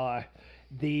that.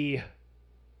 The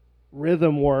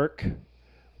rhythm work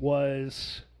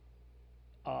was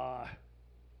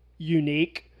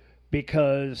unique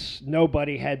because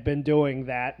nobody had been doing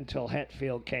that until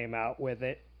Hetfield came out with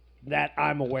it, that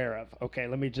I'm aware of. Okay,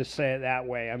 let me just say it that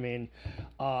way. I mean,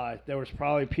 there was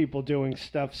probably people doing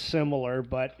stuff similar,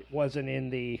 but it wasn't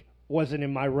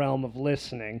in my realm of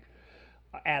listening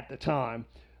at the time.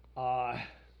 The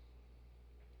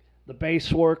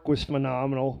bass work was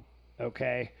phenomenal.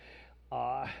 Okay.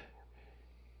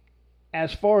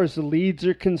 As far as the leads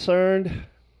are concerned,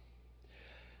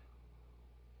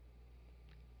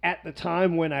 at the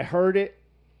time when I heard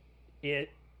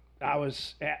I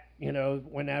was at,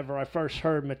 whenever I first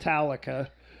heard Metallica,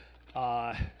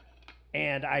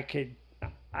 and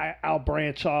I'll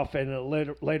branch off in a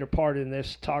later part in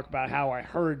this, talk about how I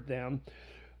heard them,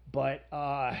 but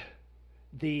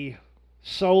the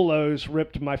solos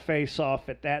ripped my face off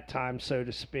at that time, so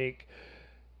to speak.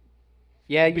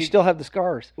 Yeah, you still have the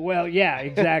scars. Well, yeah,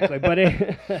 exactly. But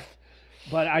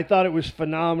but I thought it was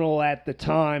phenomenal at the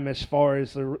time as far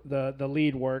as the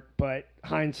lead work. But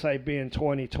hindsight being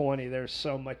 2020, there's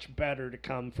so much better to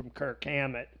come from Kirk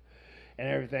Hammett and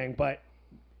everything. But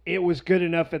it was good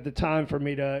enough at the time for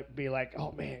me to be like,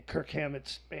 oh man, Kirk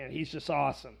Hammett's, man, he's just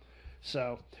awesome.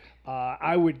 So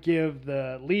I would give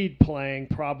the lead playing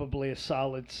probably a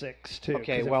solid 6 too.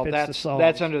 Okay, well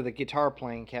that's under the guitar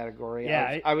playing category.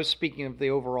 Yeah, I was speaking of the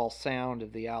overall sound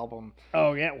of the album.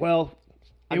 Oh yeah, well,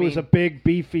 it was a big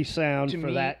beefy sound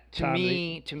for that time.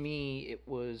 To me, it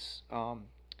was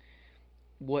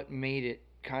what made it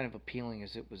kind of appealing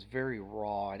is it was very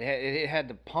raw. It had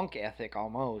the punk ethic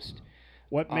almost.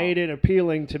 What made it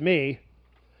appealing to me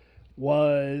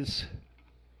was,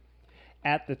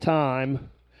 at the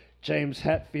time, James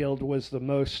Hetfield was the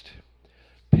most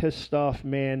pissed off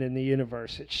man in the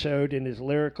universe. It showed in his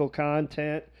lyrical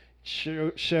content,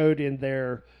 showed in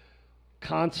their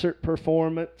concert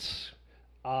performance.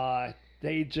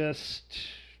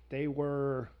 They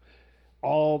were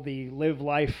all the live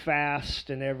life fast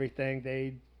and everything.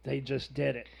 They just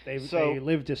did it. They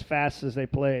lived as fast as they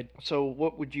played. So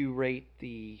what would you rate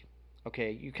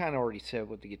okay, you kind of already said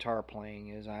what the guitar playing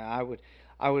is. I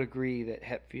would agree that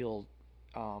Hetfield,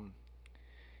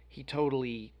 he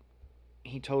totally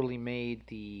made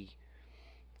the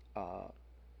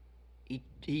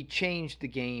he changed the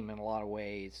game in a lot of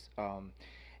ways.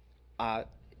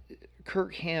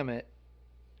 Kirk Hammett,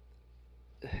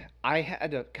 I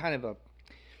had a kind of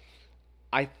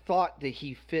I thought that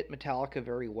he fit Metallica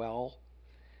very well.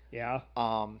 Yeah.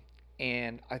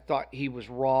 and I thought he was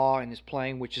raw in his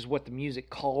playing, which is what the music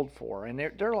called for. And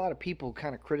there are a lot of people who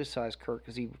kind of criticize Kirk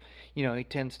because he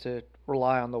tends to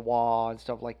rely on the wah and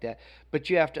stuff like that. But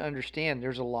you have to understand,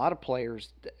 there's a lot of players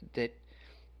that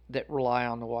rely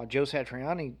on the wah. Joe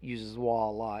Satriani uses the wah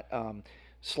a lot.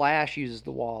 Slash uses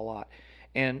the wah a lot,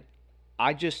 and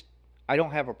I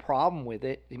don't have a problem with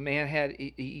it. The man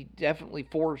he definitely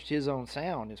forged his own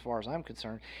sound as far as I'm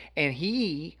concerned, and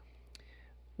he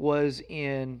was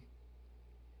in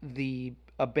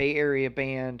a Bay Area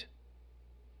band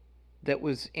that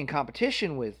was in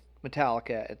competition with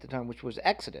Metallica at the time, which was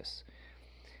Exodus.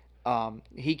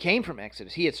 He came from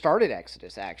Exodus. He had started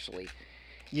Exodus, actually.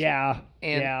 Yeah.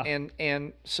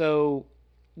 And so,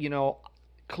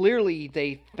 clearly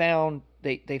they found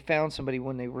somebody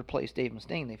when they replaced Dave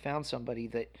Mustaine. They found somebody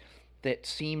that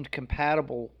seemed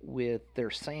compatible with their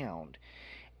sound,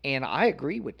 and I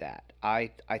agree with that.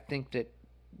 I think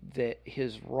that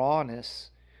his rawness,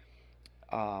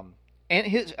 and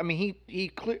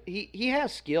he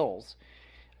has skills.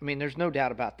 I mean, there's no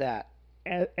doubt about that.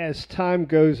 As time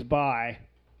goes by,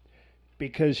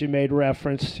 because you made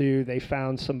reference to they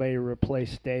found somebody to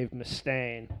replace Dave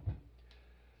Mustaine,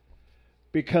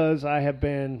 because I have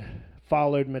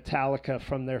followed Metallica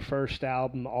from their first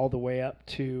album all the way up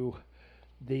to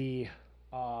the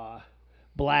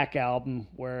Black album,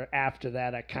 where after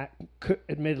that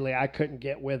admittedly I couldn't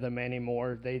get with them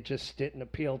anymore. They just didn't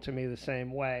appeal to me the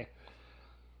same way.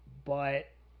 But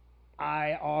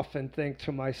I often think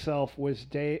to myself, was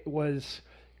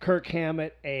Kirk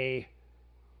Hammett a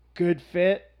good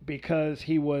fit because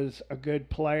he was a good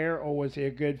player, or was he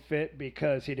a good fit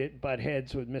because he didn't butt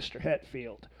heads with Mr.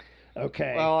 Hetfield?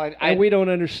 Okay. Well, and we don't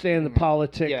understand the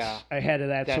politics ahead of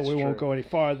that, so we won't true. go any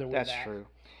farther with that. That's true.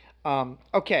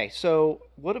 Okay, so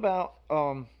what about,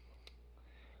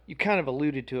 you kind of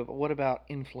alluded to it, but what about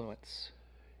influence?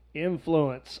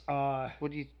 Influence.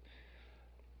 What do you...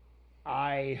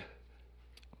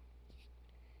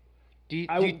 Do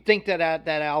you think that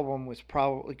album was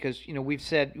probably, because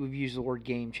we've used the word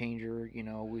game changer,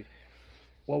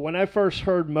 Well, when I first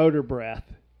heard Motor Breath,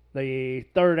 the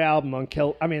third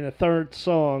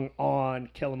song on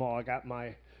Kill 'Em All, I got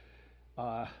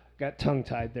got tongue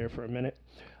tied there for a minute.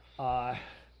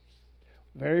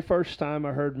 Very first time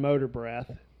I heard Motor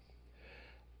Breath,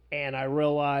 and I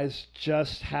realized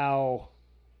just how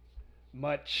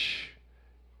much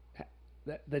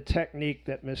the technique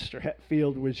that Mr.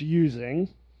 Hetfield was using.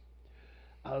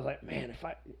 I was like, man,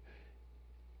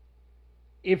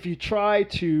 if you try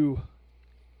to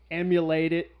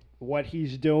emulate it, what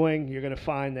he's doing, you're going to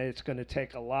find that it's going to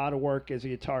take a lot of work as a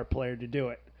guitar player to do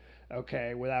it,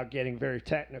 okay, without getting very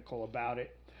technical about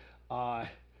it.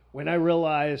 When I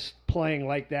realized playing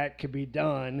like that could be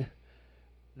done,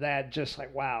 that just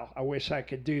like, wow, I wish I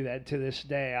could do that. To this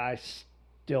day, I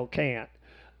still can't.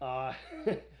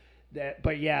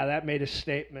 That made a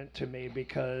statement to me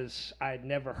because I'd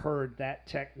never heard that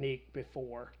technique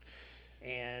before.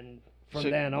 And from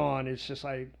then on, it's just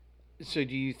like... So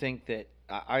do you think that...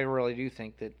 I really do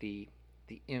think that the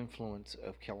influence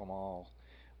of Kill 'Em All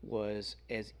was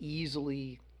as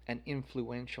easily an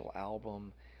influential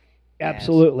album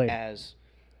absolutely as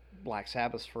Black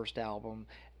Sabbath's first album,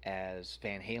 as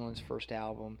Van Halen's first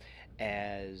album,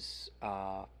 as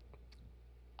I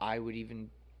would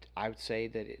say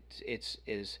that it's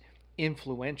as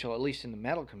influential, at least in the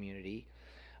metal community,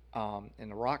 in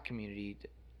the rock community,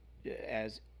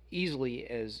 as easily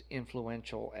as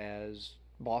influential as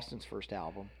Boston's first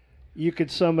album. You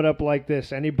could sum it up like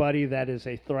this: anybody that is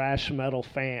a thrash metal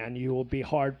fan, you will be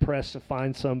hard pressed to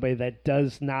find somebody that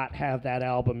does not have that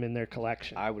album in their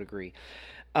collection. I would agree.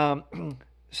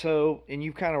 So, and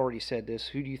you've kind of already said this,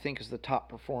 who do you think is the top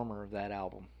performer of that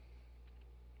album?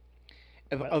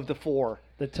 Of the four.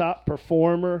 The top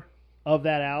performer of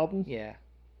that album? Yeah.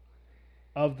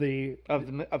 Of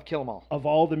Kill 'Em All. Of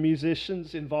all the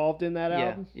musicians involved in that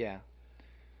album? Yeah.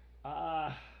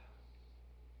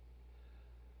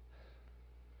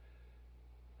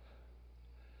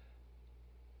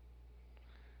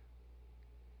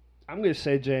 I'm going to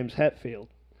say James Hetfield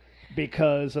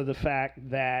because of the fact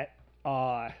that,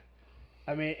 and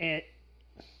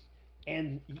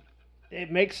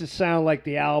it makes it sound like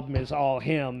the album is all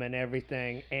him and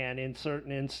everything, and in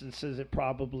certain instances it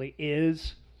probably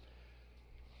is,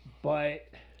 but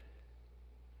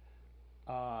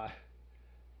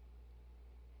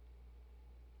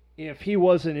if he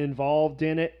wasn't involved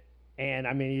in it, and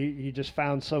you just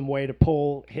found some way to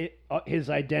pull his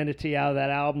identity out of that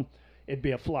album, it'd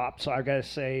be a flop. So I gotta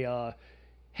say,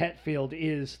 Hetfield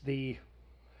is the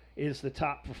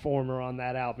top performer on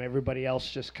that album. Everybody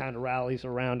else just kind of rallies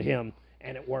around him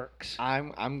and it works.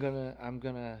 I'm gonna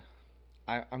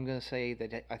say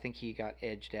that I think he got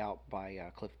edged out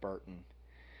by Cliff Burton,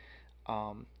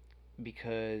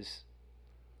 because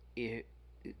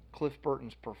Cliff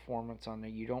Burton's performance on there,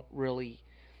 you don't really,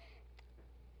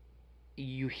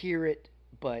 you hear it,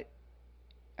 but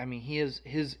I mean his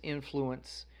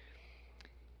influence,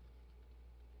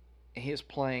 his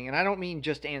playing, and I don't mean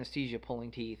just Anesthesia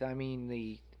Pulling Teeth. I mean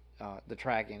the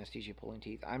track Anesthesia Pulling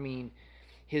Teeth. I mean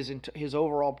his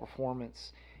overall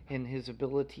performance and his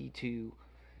ability to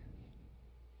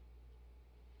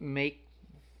make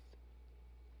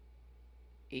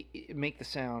the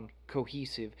sound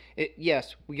cohesive.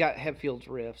 Yes, we got Hetfield's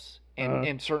riffs,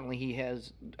 and certainly he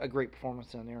has a great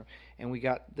performance on there. And we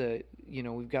got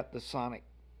we've got the sonic,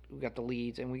 we got the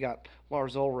leads, and we got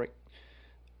Lars Ulrich.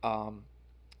 I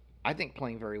think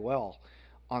playing very well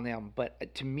on them.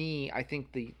 But to me, I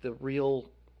think the real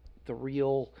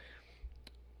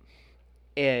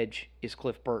edge is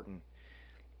Cliff Burton.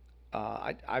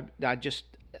 I just,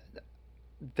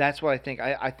 that's what I think.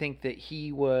 I think that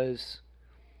he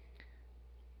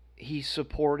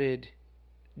supported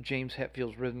James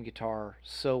Hetfield's rhythm guitar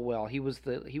so well. He was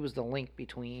the link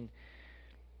between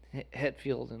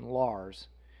Hetfield and Lars,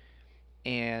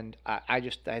 and I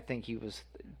think he was,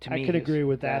 to me. I could agree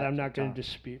with that. I'm not going to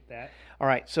dispute that. All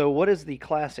right. So what is the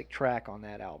classic track on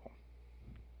that album?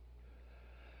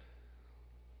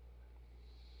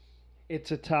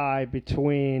 It's a tie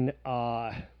between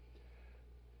the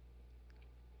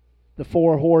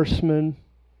Four Horsemen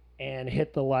and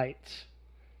Hit the Lights,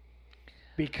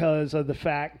 because of the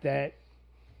fact that,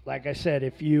 like I said,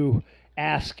 if you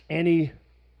ask any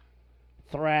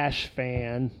thrash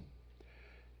fan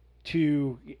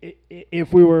to,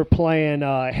 if we were playing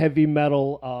heavy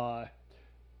metal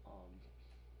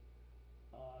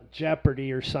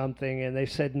Jeopardy or something, and they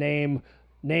said name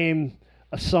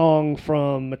a song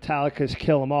from Metallica's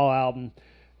Kill 'Em All album,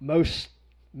 most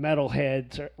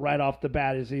metalheads right off the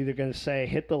bat is either going to say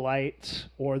Hit the Lights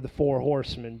or the Four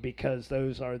Horsemen, because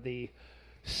those are the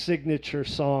signature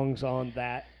songs on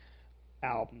that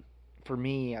album. For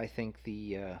me, I think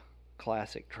the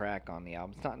classic track on the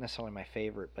album, it's not necessarily my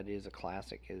favorite, but it is a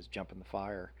classic, is Jump in the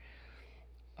Fire.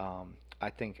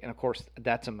 I think, and of course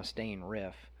that's a Mustaine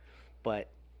riff, but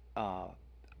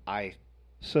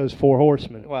so is Four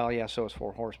Horsemen. Well, yeah, so is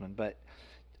Four Horsemen, but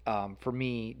for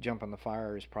me, Jump in the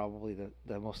Fire is probably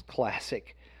the most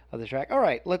classic of the track. All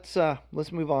right, let's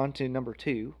move on to number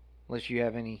 2, unless you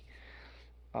have any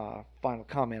final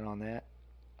comment on that.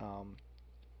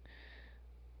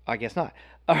 I guess not.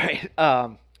 All right.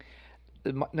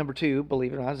 Number 2,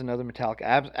 believe it or not, is another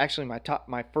Metallica. Actually,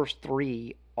 my first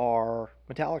 3 are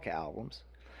Metallica albums.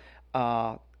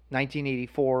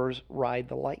 1984's Ride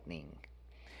the Lightning.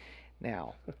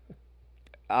 Now,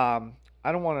 I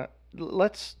don't want to.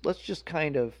 Let's just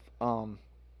kind of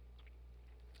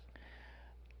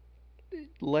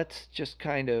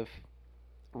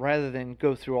rather than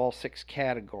go through all 6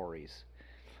 categories,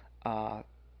 or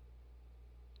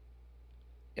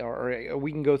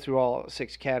we can go through all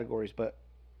 6 categories, but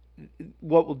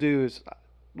what we'll do is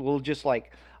we'll just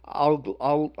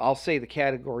I'll say the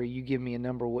category, you give me a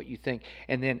number, what you think,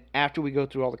 and then after we go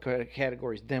through all the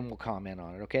categories, then we'll comment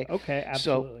on it, okay? Okay,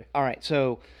 absolutely. So, all right,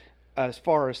 so as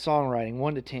far as songwriting,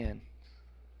 1 to 10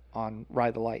 on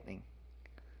Ride the Lightning.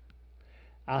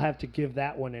 I'll have to give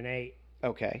that one an 8.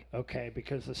 Okay. Okay,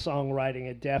 because the songwriting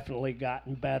had definitely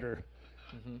gotten better.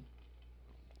 Mm-hmm.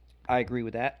 I agree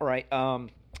with that. All right.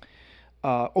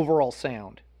 Overall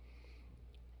sound.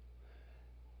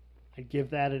 I'd give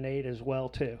that an 8 as well,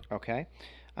 too. Okay.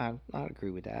 I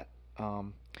agree with that.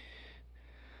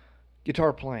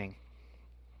 Guitar playing.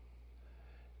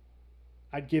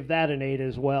 I'd give that an 8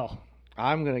 as well.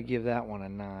 I'm going to give that one a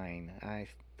 9.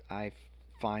 I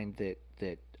find that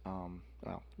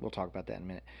well, we'll talk about that in a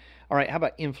minute. All right, how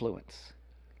about influence?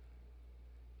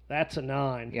 That's a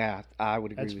 9. Yeah, I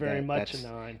would agree with that. That's very much a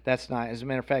 9. That's 9. As a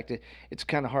matter of fact, it's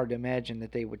kind of hard to imagine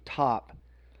that they would top,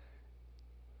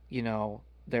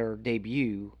 their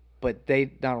debut, but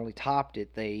they not only topped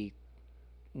it, they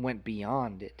went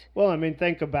beyond it. Well, I mean,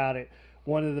 think about it.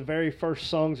 One of the very first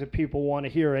songs that people want to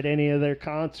hear at any of their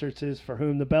concerts is "For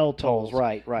Whom the Bell Tolls."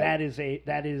 Right. That is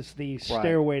the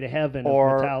Stairway to Heaven of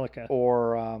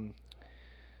Metallica.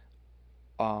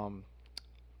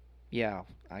 Yeah,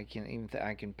 I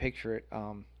can picture it.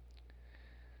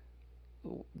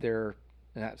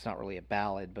 That's not really a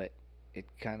ballad, but it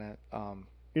kind of.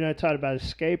 You're not talking about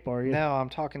Escape, are you? No, I'm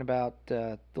talking about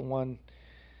the one.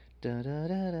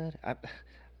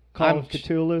 Call of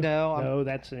Cthulhu? No,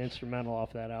 that's an instrumental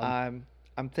off that album.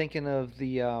 I'm thinking of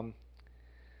the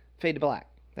Fade to Black.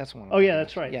 That's one. Oh yeah,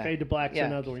 that's right. Fade to Black's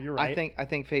another one. You're right. I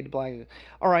think Fade to Black.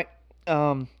 All right.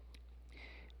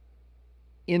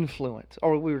 Influence.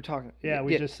 Or we were talking. Yeah,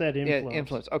 we just said influence. Yeah,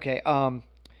 influence. Okay.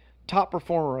 Top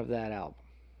performer of that album.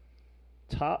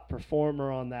 Top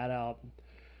performer on that album.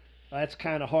 That's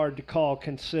kind of hard to call,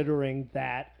 considering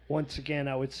that once again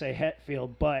I would say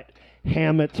Hetfield, but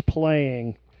Hammett's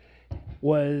playing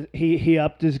was he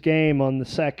upped his game on the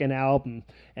second album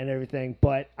and everything,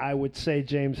 but I would say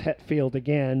James Hetfield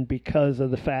again because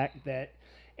of the fact that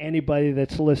anybody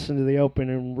that's listened to the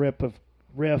opening riff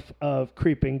of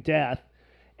Creeping Death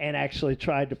and actually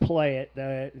tried to play it,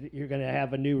 you're going to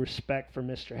have a new respect for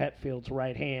Mr. Hetfield's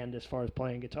right hand as far as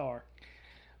playing guitar.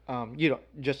 You don't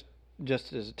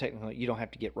just as a technical, you don't have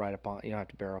to get right up on it. You don't have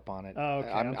to bear up on it. Oh, okay.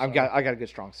 I got a good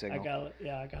strong signal. I got it.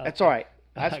 That's all right.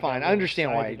 That's fine. I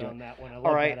understand why you're doing that one. I love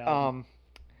all right. That album.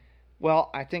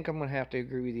 Well, I think I'm gonna have to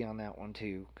agree with you on that one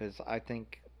too, because I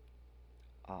think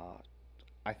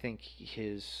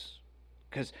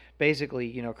because basically,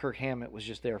 you know, Kirk Hammett was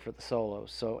just there for the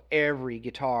solos, so every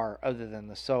guitar other than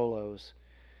the solos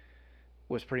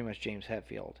was pretty much James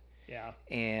Hetfield. Yeah.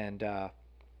 And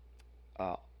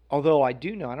although I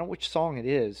don't know which song it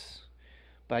is,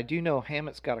 but I do know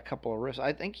Hammett's got a couple of riffs.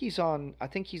 I think he's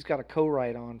got a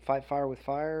co-write on Fight Fire with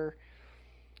Fire.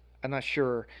 I'm not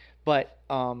sure, but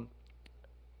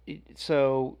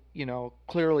so you know,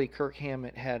 clearly Kirk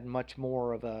Hammett had much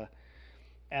more of a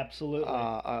absolutely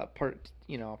part.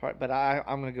 You know, but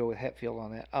I'm going to go with Hetfield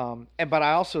on that. But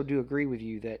I also do agree with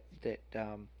you that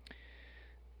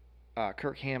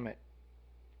Kirk Hammett,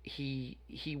 he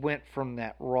went from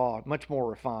that raw, much more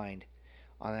refined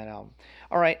on that album.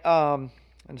 All right,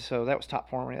 and so that was top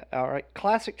form. All right,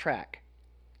 classic track.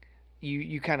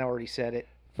 You kind of already said it.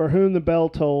 For Whom the Bell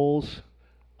Tolls.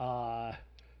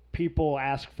 People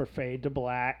ask for Fade to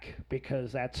Black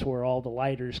because that's where all the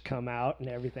lighters come out and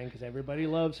everything, because everybody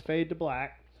loves Fade to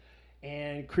Black.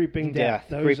 And Creeping Death.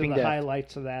 Those are the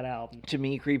highlights of that album. To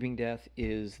me, Creeping Death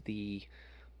is the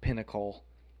pinnacle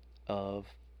of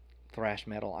thrash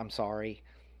metal. I'm sorry.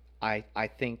 I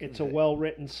think it's a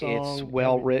well-written song. It's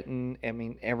well-written. I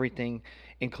mean, everything,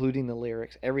 including the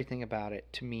lyrics, everything about it,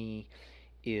 to me,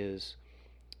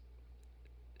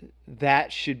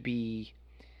 that should be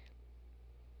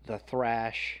the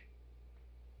thrash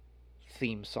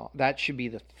theme song. That should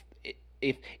be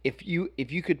if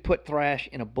you could put thrash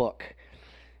in a book,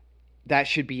 that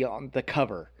should be on the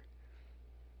cover.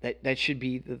 That should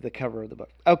be the cover of the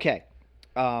book. Okay.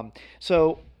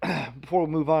 So before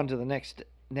we move on to the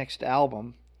next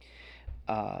album,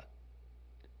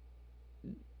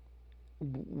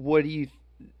 what do you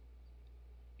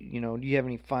have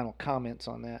any final comments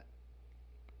on that?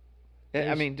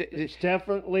 It's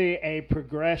definitely a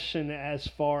progression as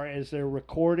far as their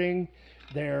recording,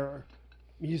 their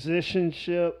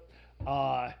musicianship,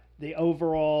 the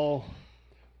overall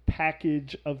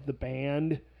package of the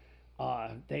band.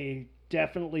 They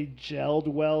definitely gelled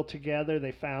well together.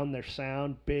 They found their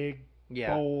sound, big,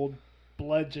 bold,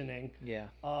 bludgeoning. Yeah.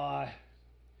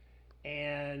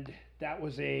 And that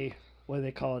was a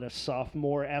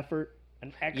sophomore effort.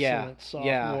 An excellent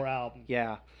sophomore album.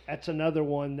 Yeah. That's another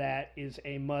one that is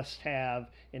a must-have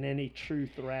in any true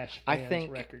thrash fan's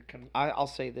record. I'll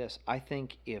say this. I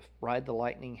think if Ride the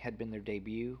Lightning had been their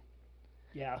debut,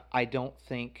 I don't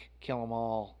think Kill 'Em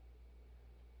All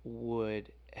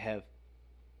would have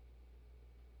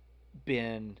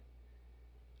been...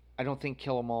 I don't think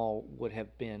Kill 'Em All would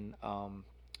have been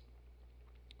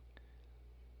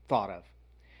thought of.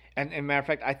 And matter of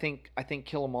fact, I think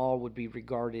Kill 'Em All would be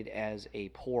regarded as a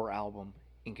poor album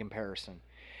in comparison.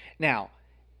 Now,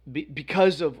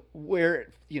 because of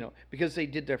because they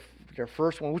did their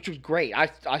first one, which was great.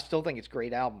 I still think it's a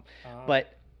great album.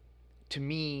 But to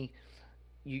me,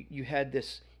 you had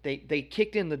this. They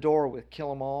kicked in the door with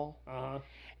Kill 'Em All,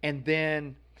 and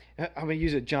then I'm going to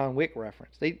use a John Wick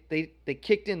reference. They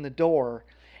kicked in the door.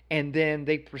 And then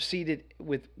they proceeded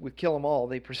with Kill 'Em All.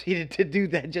 They proceeded to do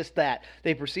that.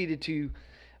 They proceeded to,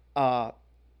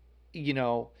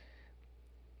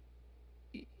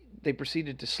 they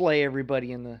proceeded to slay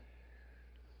everybody in the.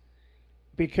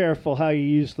 Be careful how you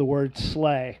use the word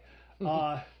slay,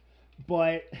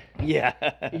 but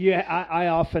I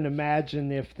often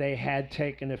imagine if they had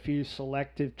taken a few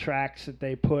selective tracks that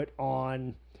they put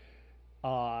on.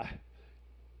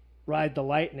 Ride the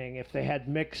Lightning, if they had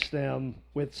mixed them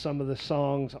with some of the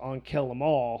songs on Kill 'Em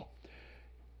All,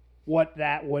 what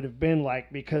that would have been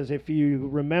like. Because if you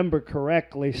remember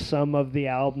correctly, some of the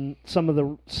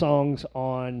songs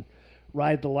on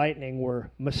Ride the Lightning were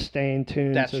Mustaine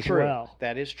tunes well.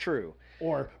 That is true.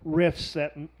 Or riffs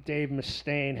that Dave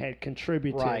Mustaine had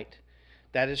contributed. Right.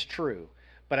 That is true.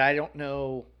 but I don't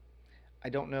know. I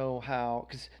don't know how,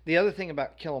 because the other thing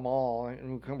about Kill 'Em All,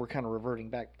 and we're kind of reverting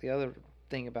back. The other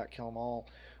thing about Kill 'Em All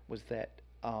was that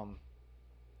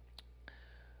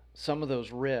some of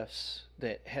those riffs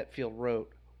that Hetfield wrote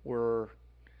were,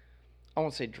 I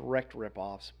won't say direct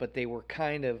rip-offs, but they were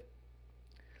kind of,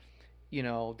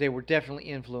 they were definitely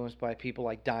influenced by people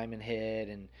like Diamond Head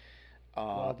and.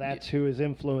 Well, that's who his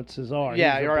influences are.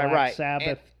 Yeah, He's a right, Black right.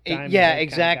 Sabbath. And, Diamond Head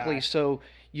exactly. Kind of guy. So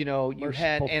you Merciful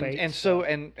had Fate and so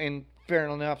and fair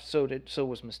enough. So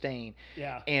was Mustaine.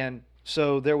 Yeah. And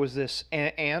so there was this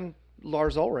and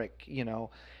Lars Ulrich, and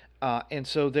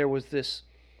so there was this,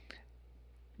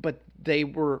 but they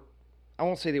were, I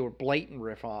won't say they were blatant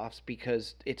riff-offs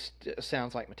because it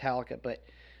sounds like Metallica, but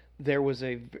there was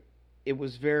it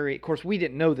was very, of course we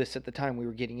didn't know this at the time we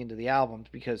were getting into the albums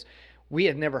because we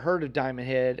had never heard of Diamond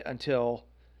Head until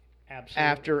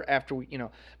after we,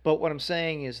 but what I'm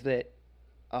saying is that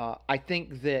I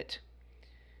think that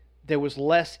there was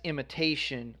less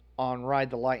imitation on Ride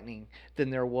the Lightning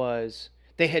than there was.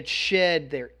 They had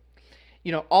shed their,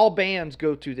 all bands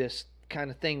go through this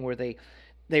kind of thing where they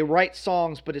write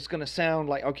songs, but it's going to sound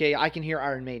like, okay, I can hear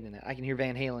Iron Maiden in that, I can hear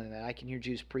Van Halen in that, I can hear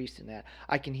Judas Priest in that,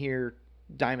 I can hear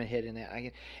Diamond Head in that,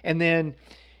 and then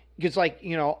it's like,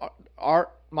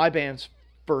 my band's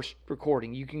first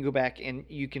recording, you can go back and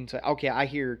you can say, okay, I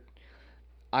hear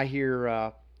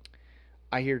Dokken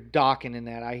in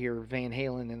that, I hear Van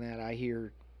Halen in that, I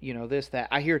hear this, that,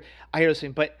 I hear those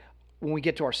things. But when we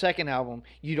get to our second album,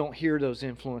 you don't hear those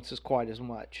influences quite as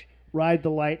much. Ride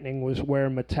the Lightning was where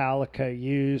Metallica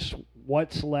used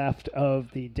what's left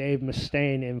of the Dave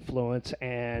Mustaine influence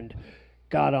and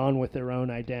got on with their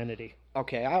own identity.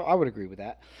 Okay, I would agree with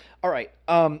that. All right,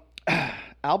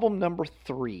 album number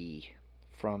 3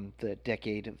 from the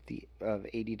decade of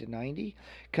 80 to 90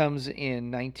 comes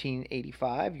in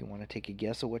 1985. You want to take a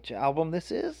guess of which album this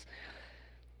is?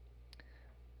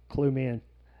 Clue me in.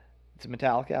 It's a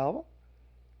Metallica album.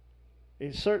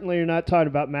 Certainly you're not talking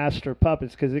about Master of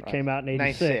Puppets because it came out in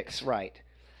 86. 96, right.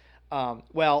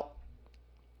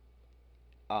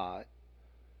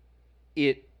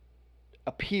 It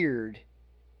appeared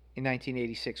in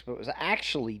 1986, but it was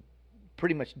actually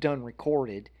pretty much done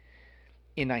recorded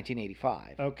in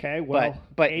 1985. Okay, well,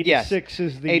 but 86 yes,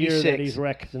 is the 86. year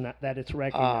that it's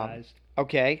recognized.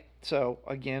 Okay, so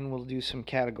again, we'll do some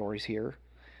categories here.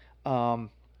 Songwriting.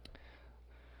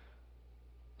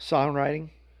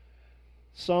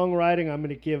 Songwriting, I'm going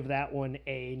to give that one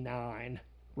a 9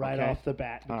 right off the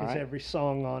bat because right. Every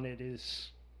song on it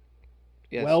is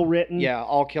well written. Yeah,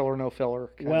 all killer, no filler.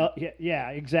 Well, yeah,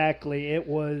 exactly. It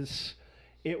was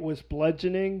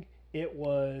bludgeoning. It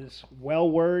was well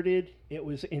worded. It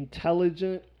was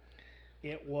intelligent.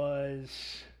 It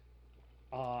was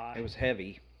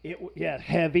heavy.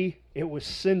 Heavy. It was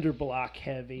cinder block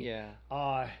heavy.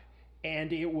 Yeah.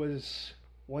 And it was,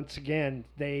 once again,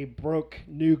 they broke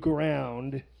new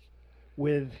ground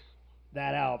with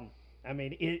that album. I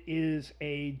mean, it is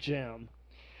a gem.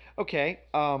 Okay.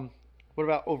 What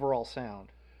about overall sound?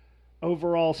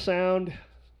 Overall sound,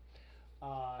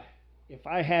 if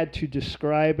I had to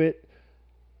describe it,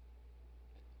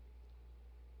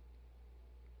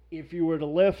 if you were to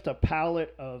lift a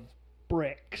pallet of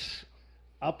bricks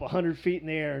up 100 feet in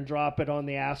the air and drop it on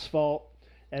the asphalt,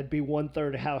 that'd be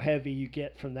 1/3 of how heavy you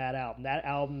get from that album. That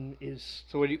album is...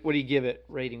 So what do you give it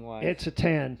rating wise? It's a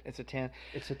 10. It's a 10.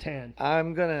 It's a 10.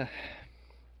 I'm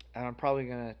probably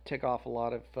gonna tick off a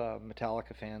lot of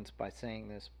Metallica fans by saying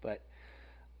this, but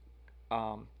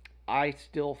I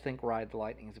still think Ride the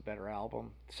Lightning is a better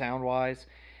album sound wise,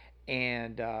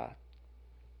 and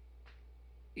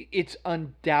it's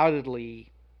undoubtedly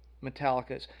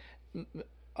Metallica's.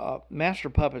 Master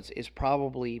of Puppets is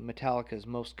probably Metallica's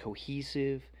most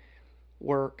cohesive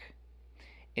work.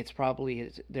 It's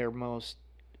probably their most.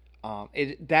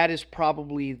 That is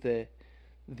probably the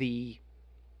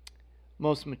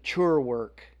most mature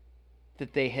work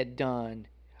that they had done.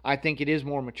 I think it is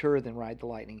more mature than Ride the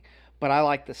Lightning, but I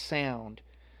like the sound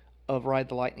of Ride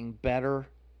the Lightning better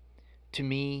to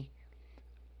me,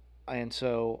 and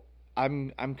so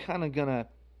I'm kind of gonna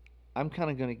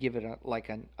give it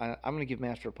I'm gonna give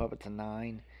Master of Puppets a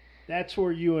 9. That's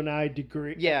where you and I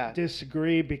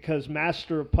disagree because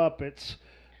Master of Puppets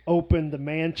opened the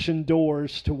Mansion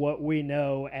doors to what we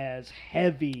know as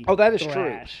heavy. Oh, that is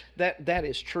thrash. True. That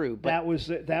is true. But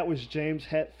that was James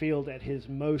Hetfield at his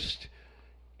most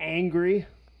angry,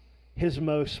 his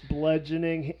most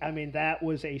bludgeoning. I mean, that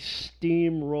was a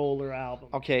steamroller album.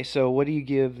 Okay, so what do you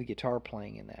give the guitar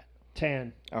playing in that?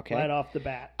 10. Okay. Right off the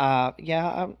bat.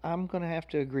 Yeah, I'm going to have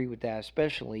to agree with that,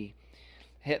 especially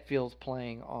Hetfield's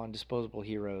playing on Disposable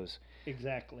Heroes.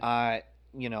 Exactly.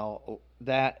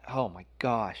 that, oh my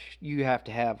gosh, you have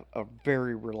to have a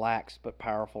very relaxed but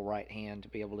powerful right hand to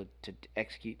be able to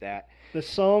execute that. The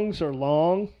songs are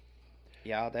long.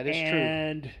 Yeah, that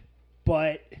is true.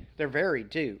 But they're varied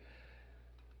too.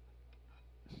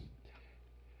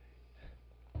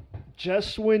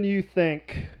 Just when you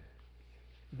think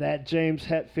that James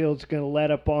Hetfield's going to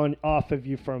let off of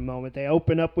you for a moment, they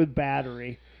open up with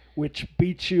Battery, which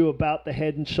beats you about the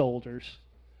head and shoulders.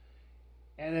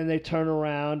 And then they turn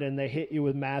around and they hit you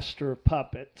with Master of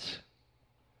Puppets.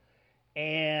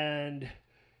 And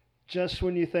just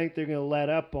when you think they're going to let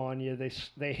up on you,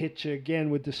 they hit you again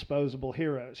with Disposable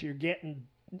Heroes. You're getting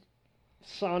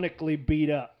sonically beat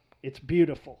up. It's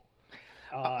beautiful.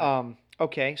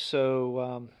 Okay,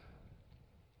 so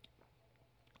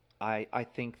I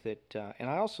think that, and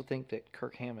I also think that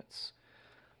Kirk Hammett's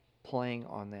playing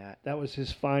on that. That was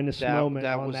his finest moment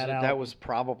on that album. That was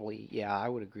probably, yeah, I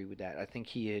would agree with that. I think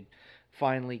he had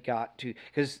finally got to,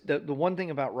 because the one thing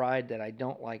about Ride that I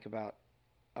don't like about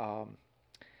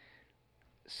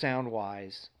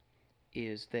sound-wise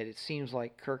is that it seems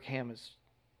like Kirk Hammett's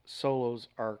solos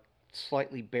are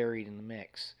slightly buried in the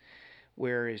mix,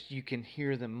 whereas you can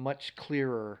hear them much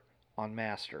clearer on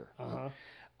Master.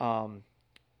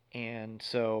 And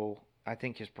so I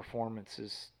think his performance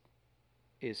is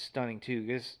stunning too,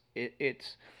 because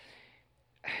it's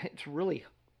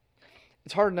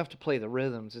hard enough to play the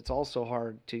rhythms. It's also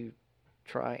hard to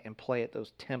try and play at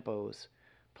those tempos,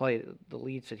 play the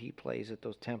leads that he plays at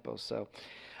those tempos. So,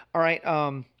 all right,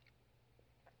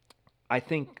 I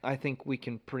think we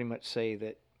can pretty much say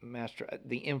that Master,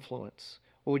 the influence.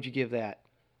 What would you give that?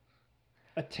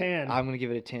 A 10. I'm going to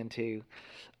give it a 10 too.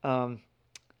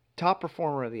 Top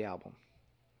performer of the album.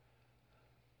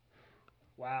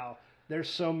 Wow. There's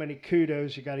so many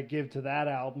kudos you got to give to that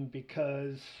album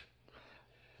because.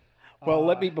 Well,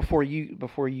 let me before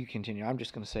you continue. I'm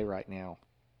just going to say right now,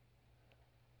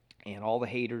 and all the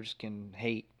haters can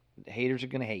hate. The haters are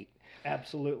going to hate.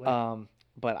 Absolutely.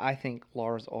 But I think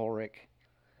Lars Ulrich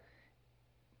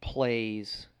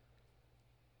plays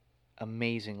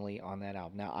amazingly on that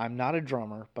album. Now, I'm not a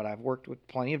drummer, but I've worked with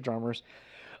plenty of drummers,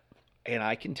 and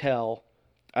I can tell.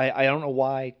 I don't know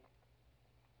why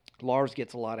Lars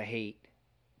gets a lot of hate,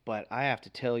 but I have to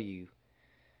tell you,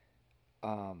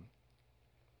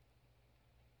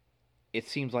 it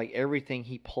seems like everything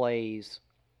he plays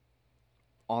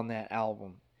on that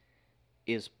album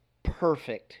is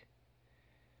perfect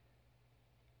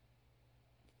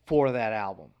for that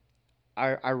album.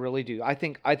 I really do. I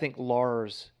think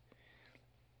Lars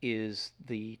is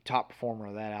the top performer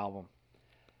of that album.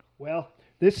 Well,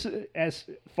 this I'm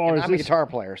a guitar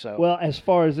player, so well, as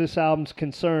far as this album's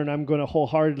concerned, I'm going to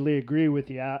wholeheartedly agree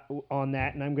with you on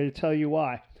that, and I'm going to tell you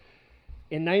why.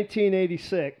 In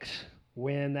 1986,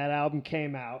 when that album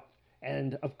came out,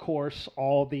 and of course,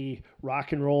 all the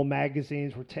rock and roll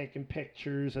magazines were taking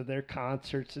pictures of their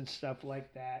concerts and stuff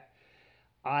like that,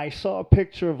 I saw a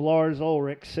picture of Lars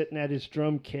Ulrich sitting at his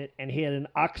drum kit, and he had an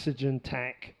oxygen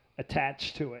tank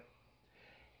attached to it.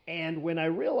 And when I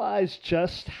realized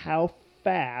just how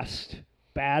fast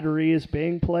Battery is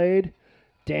being played,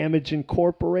 Damage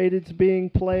Incorporated is being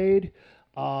played,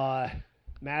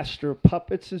 Master of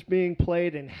Puppets is being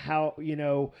played, and how,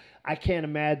 I can't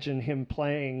imagine him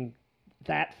playing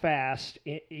that fast,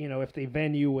 if the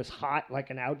venue was hot,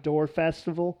 like an outdoor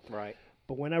festival. Right.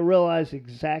 But when I realized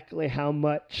exactly how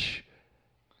much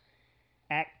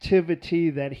activity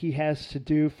that he has to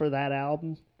do for that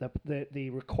album, the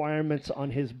requirements on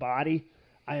his body,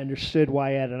 I understood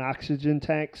why he had an oxygen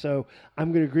tank. So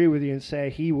I'm going to agree with you and say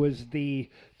he was the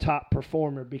top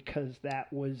performer, because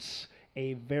that was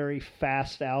a very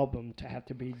fast album to have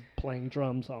to be playing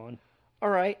drums on. All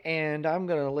right, and I'm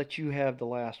going to let you have the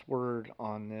last word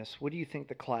on this. What do you think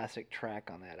the classic track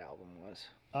on that album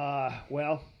was?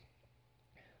 Well,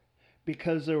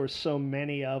 because there were so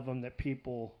many of them that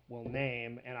people will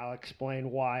name, and I'll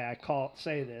explain why I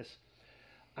say this,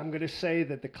 I'm going to say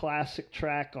that the classic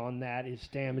track on that is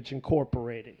Damage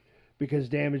Incorporated, because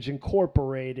Damage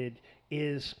Incorporated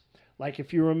is, like,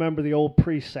 if you remember the old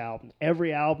Priest album,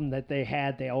 every album that they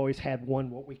had, they always had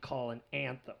one what we call an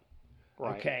anthem.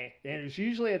 Right. Okay? And it was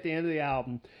usually at the end of the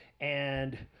album,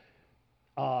 and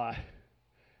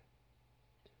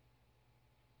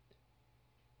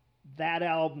that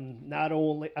album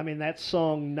that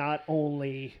song not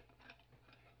only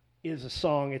is a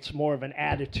song, it's more of an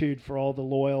attitude for all the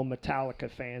loyal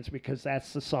Metallica fans, because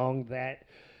that's the song that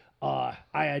I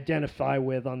identify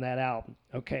with on that album,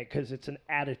 okay, because it's an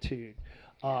attitude.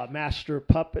 Master of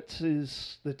Puppets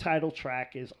the title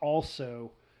track is also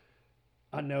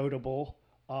a notable.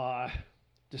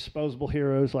 Disposable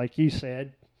Heroes, like you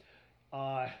said,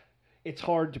 It's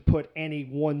hard to put any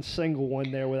one single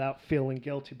one there without feeling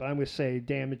guilty, but I'm going to say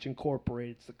Damage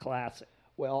Incorporated is the classic.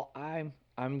 Well, I'm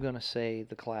gonna say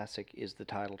the classic is the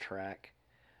title track,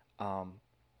 um,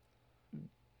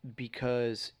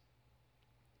 because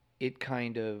it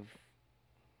kind of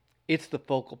it's the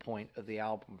focal point of the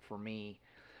album for me.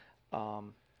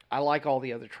 I like all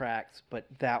the other tracks, but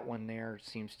that one there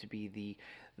seems to be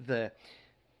the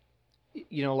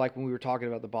like when we were talking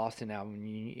about the Boston album,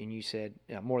 and you said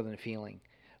More Than a Feeling.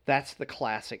 That's the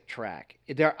classic track.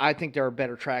 I think there are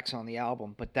better tracks on the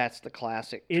album, but that's the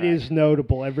classic It track. is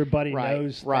notable. Everybody Right,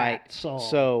 knows right. that song.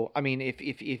 So, I mean, if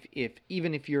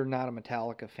even if you're not a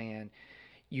Metallica fan,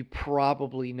 you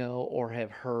probably know or have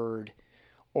heard,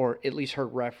 or at least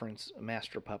heard reference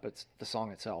Master of Puppets, the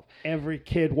song itself. Every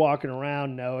kid walking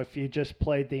around know if you just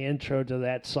played the intro to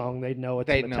that song, they'd know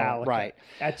it's Metallica. Right.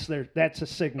 That's a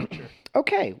signature.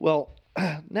 Okay, well,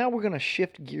 now we're going to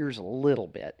shift gears a little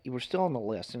bit. We're still on the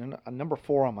list, and number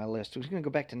 4 on my list, we're going to go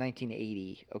back to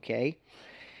 1980, okay?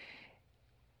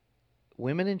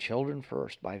 Women and Children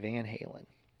First by Van Halen.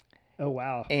 Oh,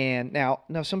 wow. And now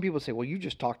some people say, well, you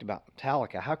just talked about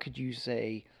Metallica. How could you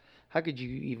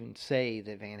even say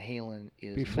that Van Halen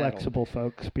is Be metal? flexible,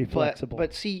 folks. Be flexible.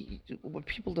 But see, what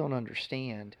people don't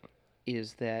understand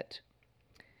is that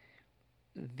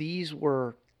these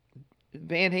were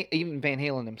even Van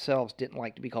Halen themselves didn't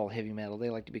like to be called heavy metal. They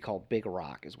like to be called big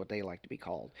rock, is what they like to be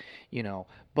called,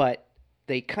 But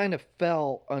they kind of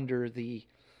fell under the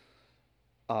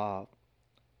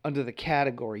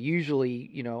category.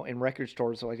 Usually, in record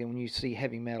stores, like when you see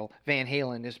heavy metal, Van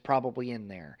Halen is probably in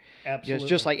there. Absolutely.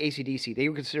 Just like AC/DC, they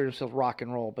would consider themselves rock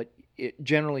and roll, but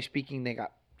generally speaking, they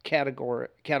got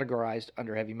categorized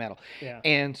under heavy metal. Yeah.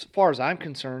 And as far as I'm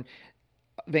concerned,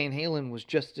 Van Halen was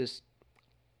just as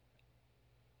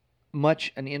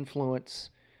much an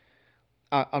influence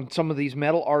on some of these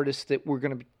metal artists that we're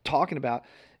going to be talking about.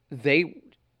 They,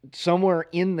 somewhere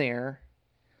in there,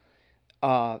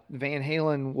 Van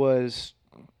Halen was...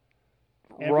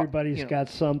 Everybody's got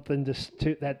something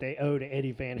that they owe to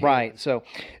Eddie Van Halen. Right. So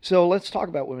let's talk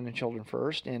about Women and Children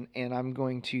first, and I'm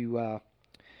going to...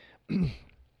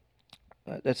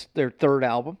 that's their third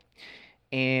album.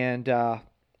 And what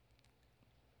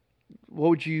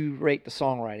would you rate the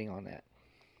songwriting on that?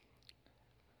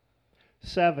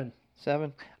 7.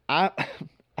 7? I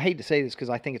hate to say this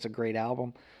because I think it's a great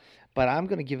album, but I'm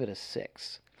going to give it a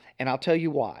 6. And I'll tell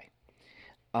you why.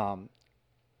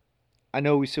 I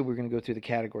know we said we were going to go through the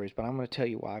categories, but I'm going to tell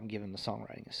you why I'm giving the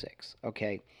songwriting a 6.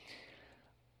 Okay.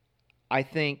 I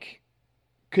think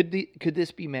Could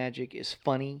This Be Magic is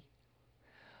funny,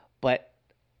 but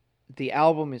the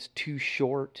album is too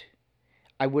short.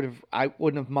 I wouldn't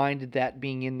have minded that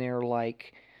being in there,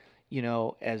 like,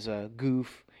 as a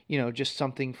goof, just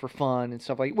something for fun and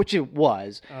stuff like, which it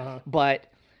was. Uh-huh.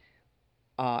 But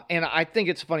and I think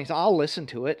it's funny. So I'll listen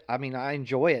to it. I mean, I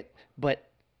enjoy it, but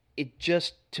it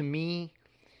just, to me,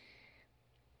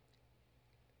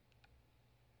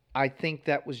 I think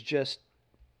that was just,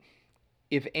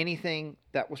 if anything,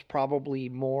 that was probably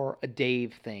more a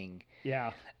Dave thing.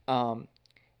 Yeah.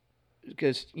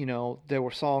 Because, there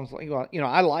were songs like,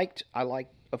 I like,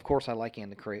 of course, I like In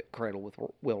the Cradle with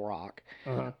Will Rock.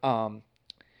 Uh-huh.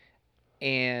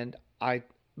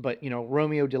 But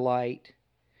Romeo Delight,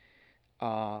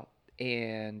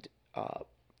 and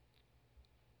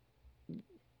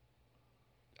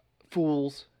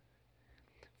Fools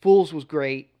was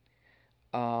great.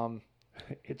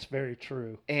 It's very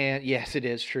true. And yes, it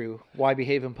is true. Why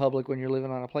behave in public when you're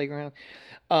living on a playground?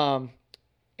 And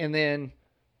then,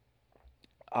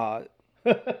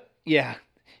 yeah,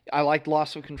 I liked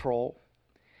Loss of Control.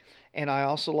 And I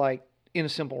also liked In a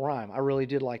Simple Rhyme. I really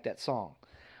did like that song.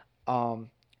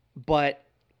 But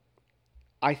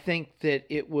I think that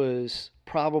it was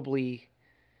probably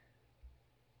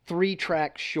 3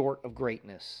 tracks short of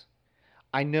greatness.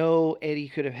 I know Eddie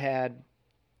could have had...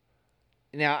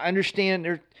 Now, I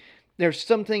understand there's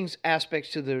some things,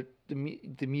 aspects to the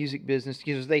music business,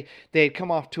 because they had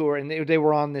come off tour and they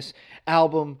were on this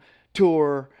album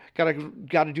tour, got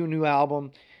to do a new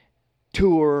album,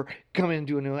 tour, come in and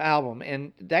do a new album,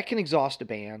 and that can exhaust a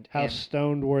band. How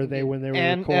stoned were they when they were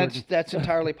recording? And that's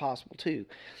entirely possible too.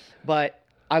 But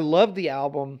I love the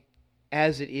album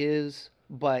as it is,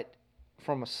 but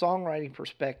from a songwriting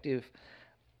perspective,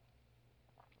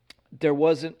 there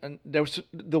was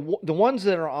the ones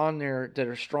that are on there that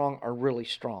are strong are really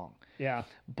strong. Yeah.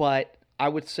 But I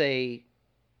would say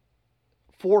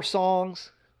 4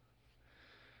 songs.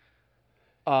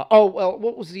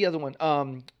 What was the other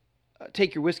one?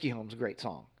 Take Your Whiskey Home's a great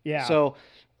song. Yeah. So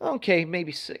Okay,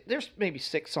 maybe six. There's maybe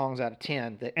 6 songs out of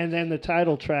 10 that. And then the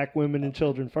title track, Women and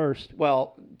Children First.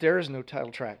 Well, there is no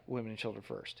title track, Women and Children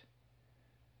First.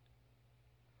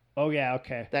 Oh, yeah,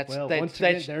 okay. Once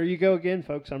again, there you go again,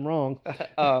 folks. I'm wrong.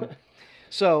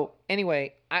 So,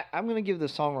 anyway, I'm going to give the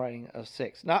songwriting a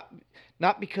 6.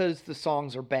 Not because the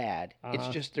songs are bad. It's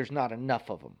just there's not enough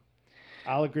of them.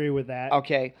 I'll agree with that.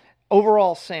 Okay.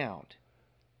 Overall sound.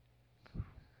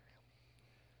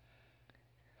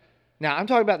 Now, I'm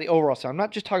talking about the overall sound. I'm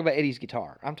not just talking about Eddie's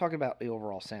guitar. I'm talking about the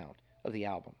overall sound of the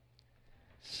album.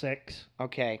 6.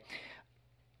 Okay.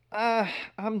 I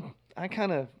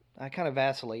kind of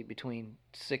vacillate between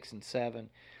 6 and 7.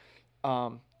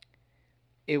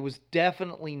 It was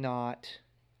definitely not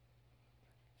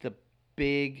the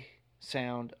big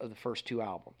sound of the first 2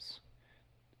 albums.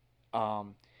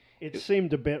 It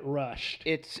seemed a bit rushed.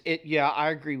 Yeah, I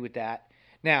agree with that.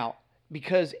 Now,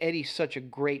 because Eddie's such a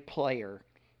great player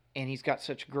and he's got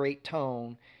such great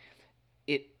tone,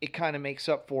 it kind of makes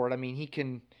up for it. I mean, he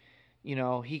can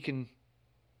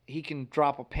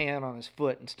drop a pan on his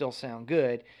foot and still sound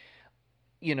good,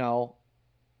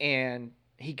 and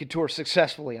he could tour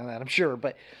successfully on that, I'm sure.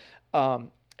 But to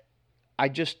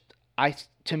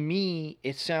me,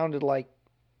 it sounded like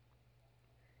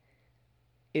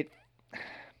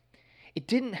it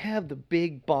didn't have the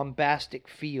big bombastic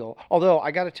feel. Although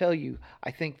I got to tell you,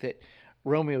 I think that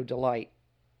Romeo Delight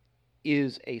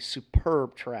is a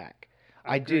superb track.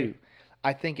 I do.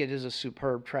 I think it is a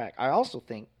superb track. I also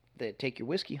think that Take Your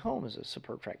Whiskey Home is a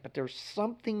superb track. But there's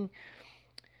something,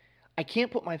 I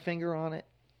can't put my finger on it.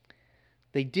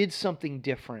 They did something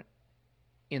different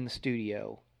in the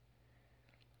studio.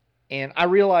 And I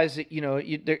realize that,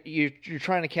 you're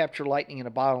trying to capture lightning in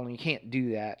a bottle and you can't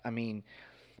do that. I mean,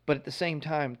 but at the same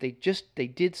time, they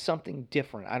did something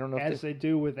different. I don't know if they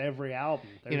do with every album.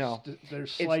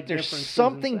 There's slight differences. There's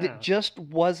something that just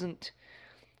wasn't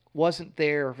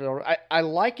there. I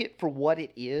like it for what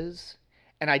it is,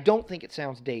 and I don't think it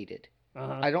sounds dated.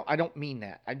 I don't mean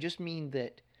that. I just mean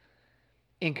that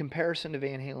in comparison to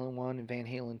Van Halen 1 and Van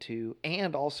Halen 2,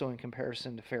 and also in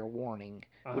comparison to Fair Warning,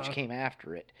 which came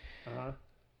after it,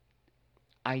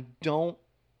 I don't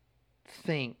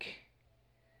think.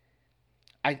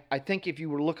 I think if you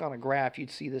were to look on a graph,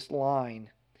 you'd see this line,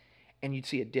 and you'd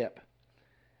see a dip.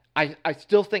 I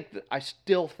still think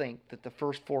that the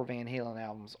first 4 Van Halen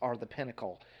albums are the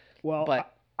pinnacle. Well,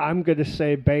 but I'm going to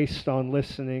say, based on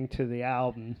listening to the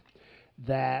album,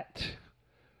 that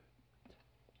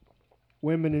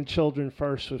Women and Children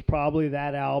First was probably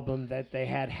that album that they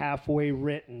had halfway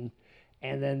written,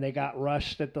 and then they got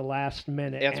rushed at the last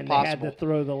minute, it's and possible. They had to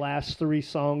throw the last 3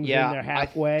 songs in there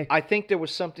halfway. I think there was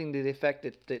something to the effect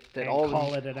that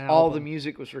all the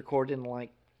music was recorded in like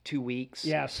 2 weeks.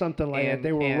 Yeah, something like that.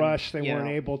 They were rushed. They weren't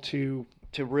able to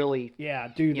really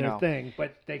do their thing.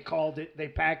 But they called it. They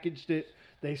packaged it.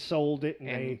 They sold it,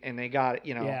 and they got it.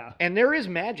 Yeah. And there is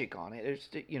magic on it. There's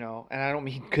and I don't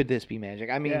mean could this be magic.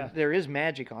 I mean there is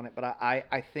magic on it. But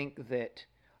I think that.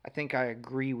 I think I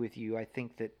agree with you. I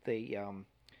think that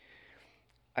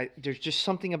there's just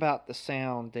something about the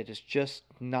sound that is just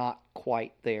not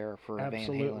quite there for a Van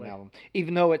Halen album.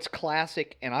 Even though it's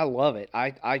classic and I love it.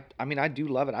 I mean I do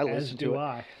love it. I listen to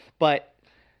it. But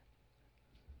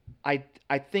I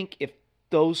think if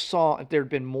if there had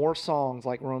been more songs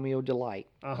like Romeo Delight,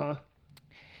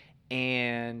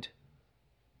 and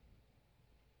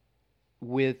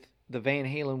with the Van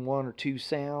Halen 1 or 2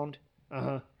 sound,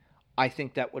 I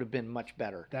think that would have been much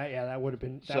better. That would have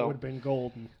been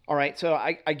golden. All right, so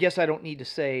I guess I don't need to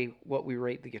say what we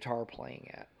rate the guitar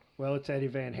playing at. Well, it's Eddie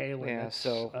Van Halen. Yeah,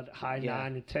 so a high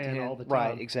 9 and 10 all the time.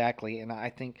 Right, exactly. And I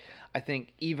think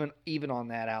even on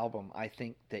that album, I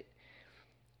think that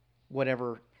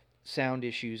whatever sound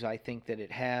issues I think that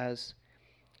it has,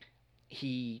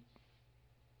 he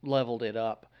leveled it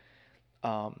up.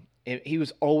 He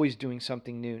was always doing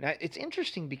something new. Now, it's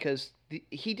interesting because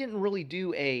he didn't really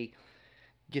do a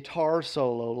guitar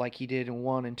solo like he did in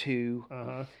 1 and 2.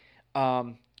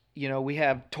 We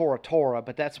have Tora Tora,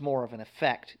 but that's more of an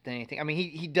effect than anything. I mean,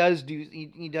 he does do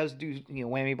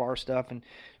whammy bar stuff and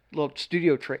little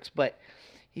studio tricks, but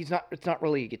it's not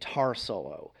really a guitar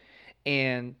solo,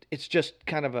 and it's just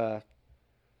kind of a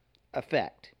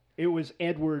effect. It was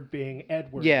Edward being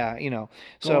Edward. Yeah,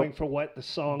 going for what the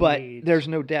song needs. But there's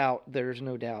no doubt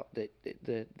that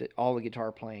all the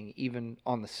guitar playing, even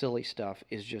on the silly stuff,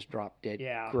 is just drop dead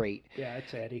great. Yeah,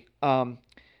 it's Eddie.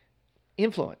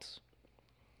 Influence.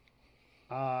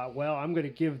 Well, I'm going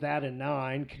to give that a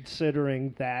 9,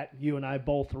 considering that you and I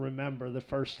both remember the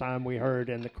first time we heard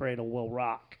 "And the Cradle Will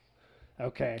Rock."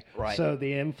 Okay, right. So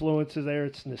the influence is there.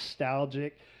 It's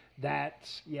nostalgic.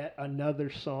 that's yet another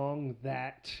song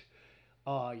that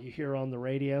you hear on the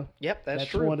radio. Yep, that's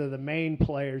That's true. one of the main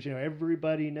players.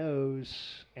 Everybody knows,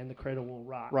 and the Cradle Will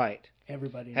Rock. Right.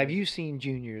 Everybody knows. Have you seen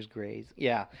Junior's Graze?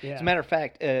 Yeah. Yeah. As a matter of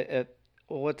fact,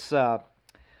 what's the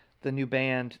new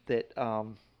band that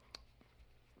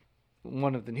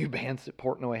one of the new bands that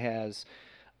Portnoy has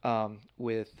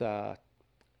with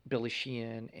Billy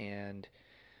Sheehan and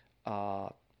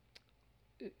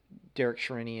Derek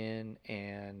Sherinian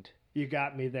and You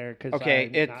got me there because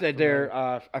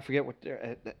I forget what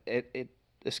it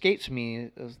escapes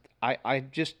me. I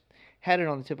just had it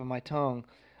on the tip of my tongue.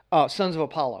 Sons of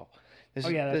Apollo. This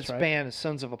right. band is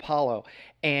Sons of Apollo,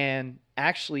 and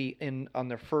actually on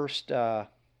their first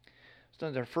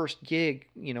gig,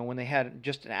 when they had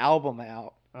just an album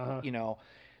out,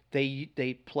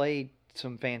 they played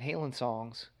some Van Halen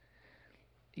songs.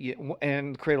 Yeah,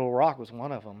 and Cradle of Rock was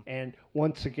one of them. And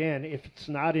once again, if it's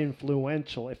not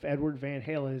influential, if Edward Van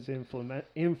Halen is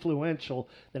influential,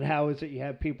 then how is it you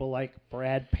have people like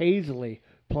Brad Paisley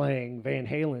playing Van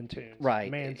Halen tunes?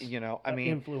 Right. Man's,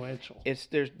 influential.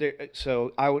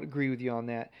 So I would agree with you on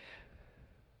that.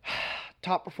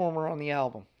 Top performer on the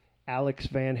album. Alex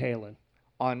Van Halen.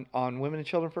 On Women and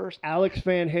Children First? Alex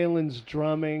Van Halen's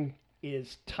drumming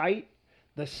is tight.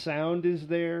 The sound is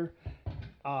there.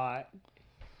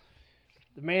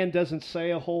 The man doesn't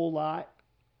say a whole lot,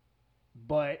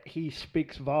 but he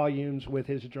speaks volumes with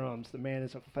his drums. The man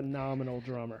is a phenomenal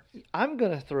drummer. I'm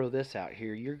gonna throw this out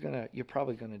here. You're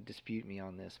probably gonna dispute me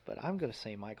on this, but I'm gonna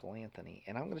say Michael Anthony,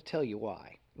 and I'm gonna tell you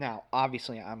why. Now,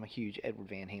 obviously, I'm a huge Edward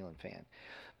Van Halen fan.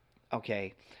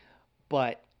 Okay,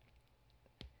 but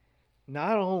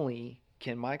not only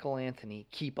can Michael Anthony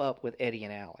keep up with Eddie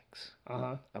and Alex,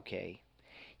 okay,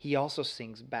 he also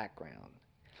sings background.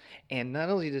 And not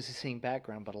only does he sing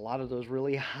background, but a lot of those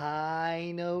really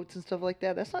high notes and stuff like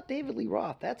that, that's not David Lee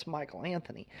Roth. That's Michael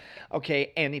Anthony.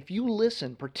 Okay, and if you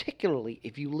listen, particularly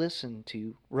if you listen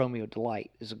to Romeo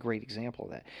Delight, is a great example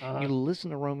of that. You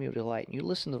listen to Romeo Delight, and you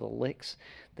listen to the licks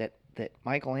that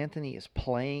Michael Anthony is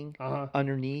playing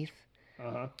underneath,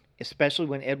 especially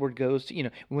when Edward goes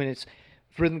to, when it's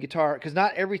rhythm guitar, because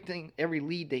not every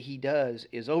lead that he does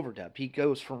is overdubbed. He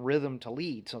goes from rhythm to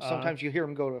lead. So sometimes you hear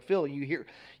him go to a fill, you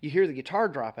hear the guitar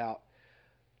drop out,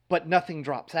 but nothing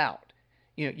drops out.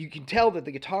 You can tell that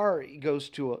the guitar goes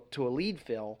to a lead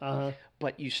fill,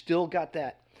 but you still got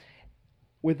that.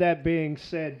 With that being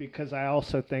said, because I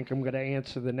also think I'm going to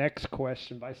answer the next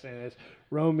question by saying this,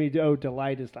 Romeo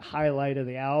Delight is the highlight of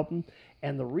the album.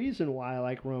 And the reason why I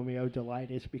like Romeo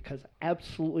Delight is because I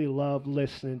absolutely love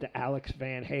listening to Alex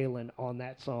Van Halen on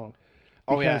that song.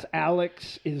 Because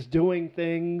Alex is doing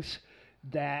things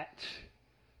that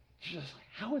just,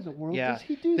 how in the world does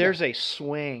he do that? There's a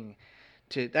swing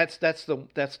to that's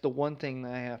the one thing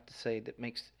that I have to say that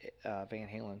makes Van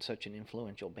Halen such an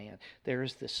influential band. There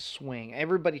is this swing.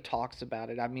 Everybody talks about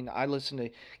it. I mean, I listen to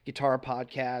guitar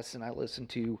podcasts and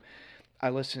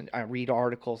I read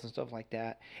articles and stuff like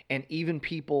that. And even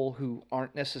people who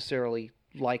aren't necessarily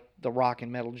like the rock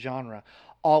and metal genre,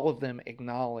 all of them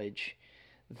acknowledge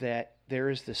that there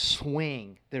is this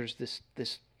swing. There's this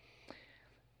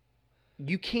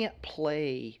you can't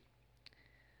play,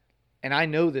 and I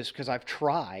know this because I've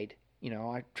tried,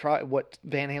 I've tried what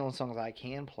Van Halen songs I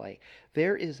can play.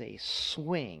 There is a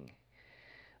swing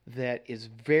that is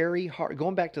very hard.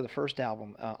 Going back to the first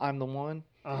album, I'm the One.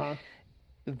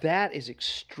 That is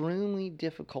extremely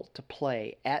difficult to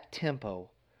play at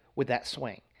tempo with that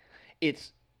swing.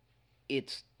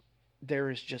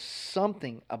 There is just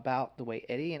something about the way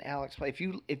Eddie and Alex play. If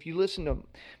you listen to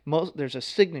there's a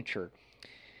signature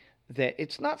that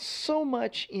it's not so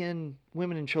much in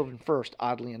Women and Children First,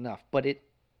 oddly enough, but it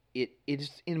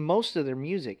is in most of their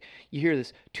music. You hear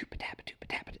this the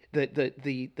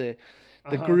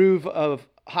groove of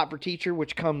Hot for Teacher,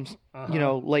 which comes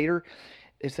later.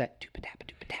 It's that.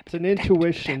 It's an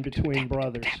intuition between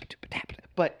brothers.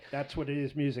 But that's what it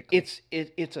is musically.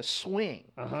 It's a swing,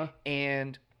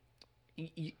 and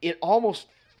it almost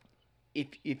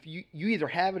if you either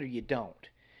have it or you don't,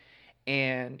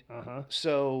 and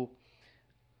so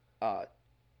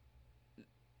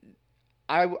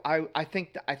I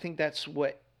think that's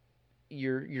what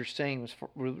you're saying with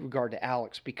regard to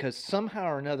Alex, because somehow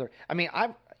or another, I mean,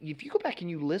 if you go back and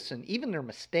you listen, even their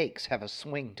mistakes have a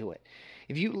swing to it.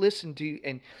 If you listen to,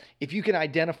 and if you can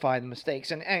identify the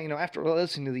mistakes, and after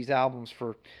listening to these albums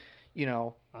for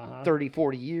 30,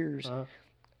 40 years,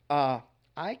 I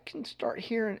can start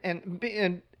hearing,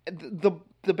 and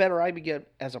the better I get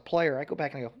as a player, I go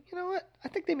back and I go, you know what, I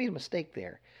think they made a mistake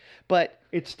there. But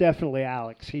it's definitely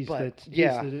Alex. He's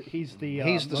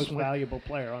the most valuable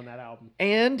player on that album.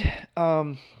 And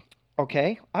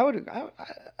Okay, I would.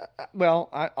 Well,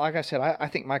 like I said, I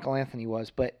think Michael Anthony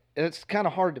was, but it's kind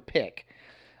of hard to pick.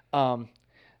 Um,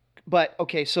 but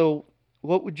okay, so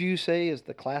what would you say is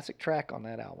the classic track on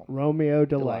that album? Romeo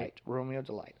Delight. Romeo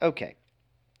Delight. Okay.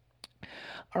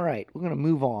 All right, we're going to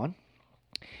move on.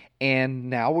 And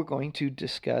now we're going to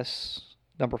discuss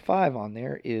number 5 on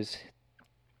there is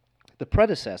the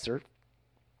predecessor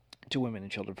to Women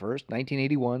and Children First,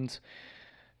 1981's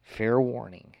Fair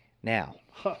Warning. Now,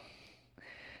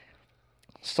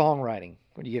 songwriting,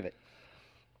 what do you give it?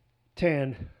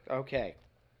 10. Okay.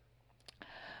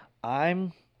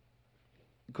 I'm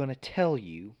going to tell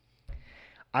you,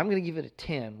 I'm going to give it a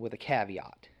 10 with a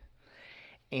caveat.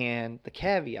 And the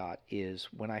caveat is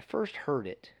when I first heard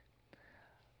it,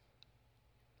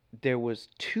 there was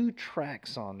 2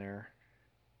 tracks on there.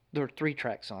 There were 3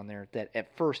 tracks on there that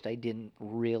at first I didn't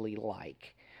really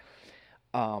like.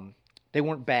 They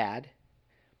weren't bad,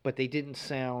 but they didn't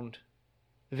sound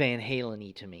Van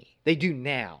Halen-y to me. They do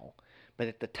now, but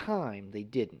at the time they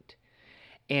didn't.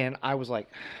 And I was like,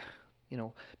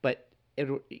 but it,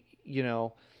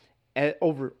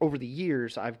 over the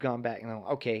years I've gone back and I'm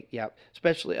like, okay, yeah.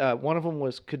 Especially one of them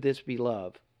was "Could This Be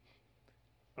Love?"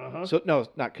 So no,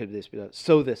 not "Could This Be Love."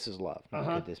 "So This Is Love." Not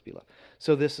 "Could This Be Love?"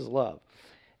 "So This Is Love."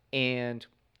 And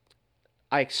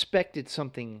I expected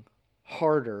something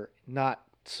harder, not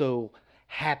so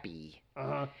happy.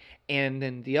 And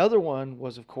then the other one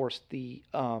was, of course, the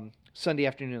Sunday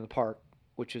Afternoon in the Park,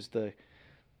 which is the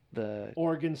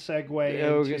organ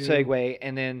segue. Organ segue,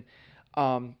 and then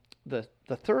the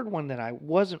third one that I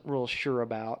wasn't real sure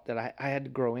about that I had to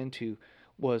grow into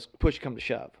was "Push Come to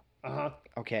Shove."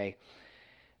 Okay.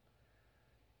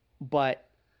 But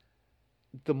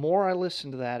the more I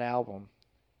listened to that album,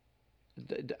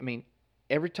 I mean,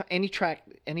 every time any track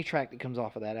that comes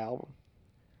off of that album,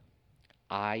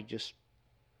 I'm just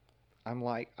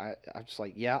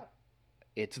like, yeah,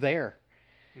 it's there.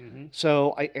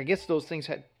 So I guess those things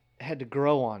had to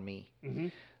grow on me.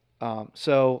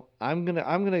 So I'm gonna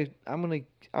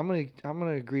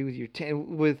agree with you.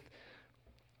 10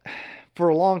 for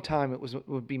a long time it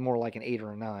would be more like an 8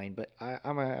 or a 9, but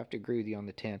I'm gonna have to agree with you on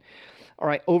the 10. All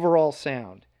right, overall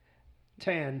sound.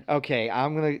 10. Okay,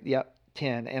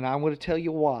 10, and I'm gonna tell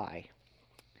you why.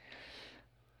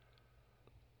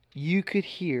 You could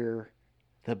hear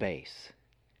the bass.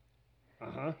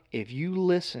 If you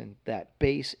listen, that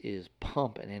bass is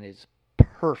pumping and it's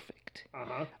perfect.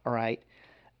 All right.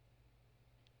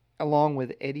 Along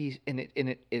with Eddie's, and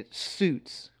it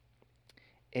suits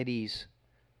Eddie's.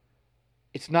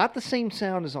 It's not the same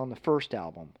sound as on the first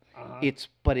album.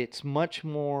 But it's much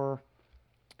more.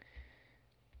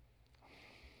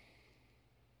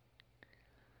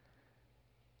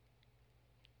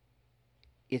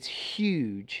 It's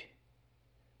huge,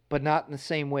 but not in the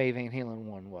same way Van Halen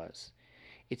 1 was.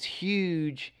 It's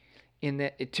huge in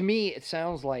that, to me, it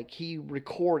sounds like he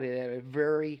recorded at a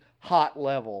very hot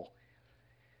level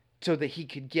so that he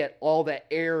could get all that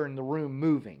air in the room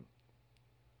moving.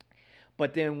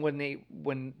 But then when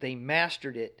they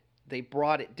mastered it, they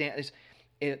brought it down.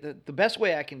 The best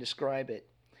way I can describe it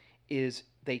is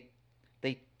they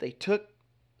took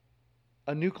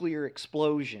a nuclear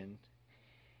explosion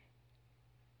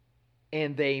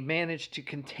and they managed to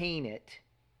contain it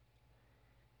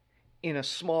in a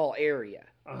small area.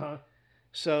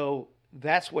 So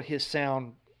that's what his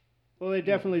sound. Well, they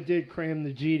definitely did cram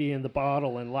the GD in the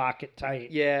bottle and lock it tight.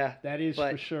 Yeah, that is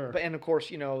for sure. But and of course,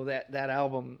 that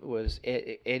album was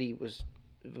Eddie was,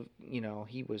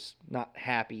 he was not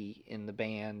happy in the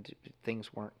band.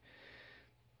 Things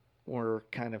were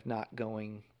kind of not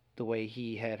going the way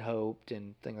he had hoped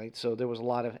and things like that. So there was a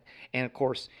lot of, and of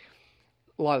course,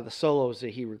 a lot of the solos that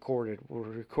he recorded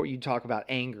were you talk about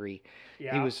angry.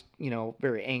 Yeah. He was,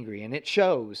 very angry, and it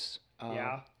shows.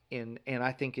 And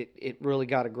I think it really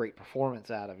got a great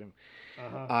performance out of him.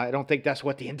 I don't think that's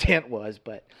what the intent was,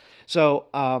 but so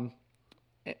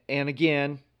and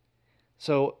again,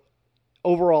 so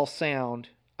overall sound,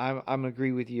 I'm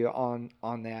agree with you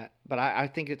on that, but I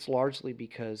think it's largely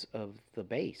because of the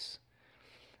bass.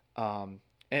 I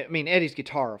mean Eddie's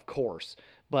guitar, of course,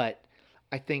 but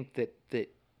I think that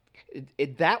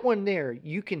that one there,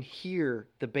 you can hear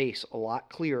the bass a lot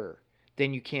clearer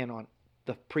than you can on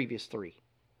the previous 3.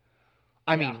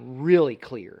 I mean, really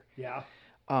clear. Yeah.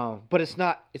 But it's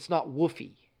not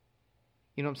woofy.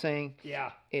 You know what I'm saying?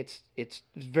 Yeah. It's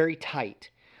very tight.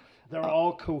 They're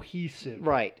all cohesive.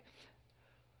 Right.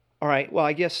 All right. Well,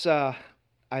 I guess I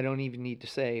don't even need to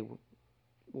say what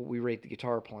we rate the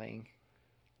guitar playing.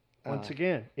 Once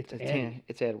again, it's Eddie.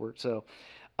 It's Edward. So,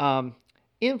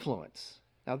 influence.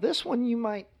 Now, this one you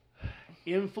might...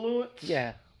 Influence?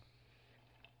 Yeah.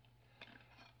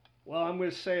 Well, I'm going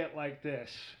to say it like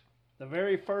this. The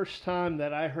very first time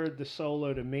that I heard the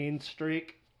solo to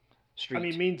Street.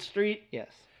 Mean Street, Yes.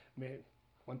 I mean,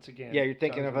 once again, Yeah, you're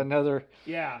thinking of Chosen. another.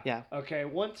 Yeah. Yeah. Okay.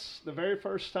 Once the very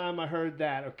first time I heard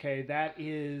that, okay, that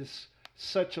is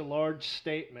such a large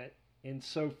statement in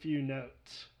so few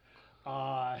notes.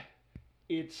 Uh,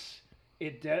 it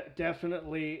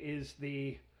definitely is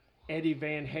the Eddie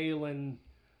Van Halen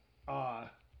uh,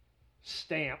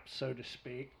 stamp, so to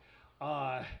speak.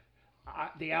 Uh,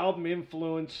 the album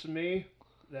influenced me.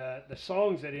 The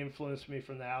songs that influenced me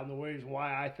from the album, the reason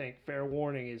why I think Fair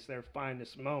Warning is their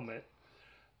finest moment.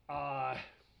 Uh,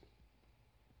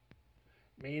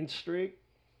 Mean Streak,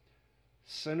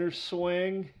 Center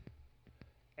Swing,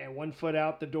 and One Foot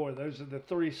Out the Door. Those are the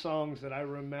three songs that I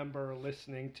remember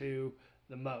listening to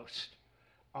the most.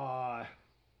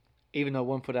 Even though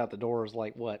 1 Foot Out the Door is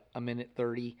like what, a minute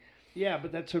 30. Yeah,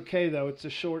 but that's okay though. It's a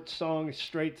short song, it's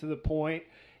straight to the point.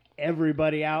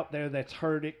 Everybody out there that's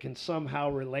heard it can somehow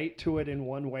relate to it in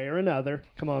one way or another.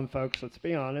 Come on, folks, let's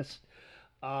be honest.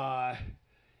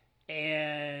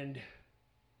 And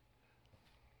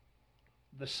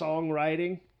the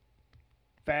songwriting,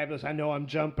 fabulous. I know I'm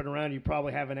jumping around. You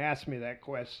probably haven't asked me that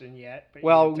question yet. But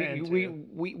Well,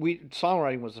 we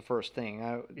songwriting was the first thing.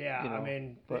 Yeah, you know, I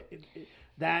mean, but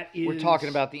that is. we're talking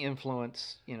about the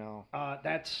influence, you know.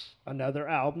 That's another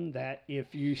album that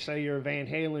if you say you're a Van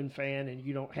Halen fan and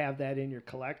you don't have that in your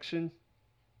collection,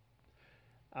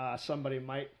 somebody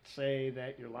might say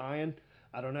that you're lying.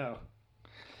 I don't know.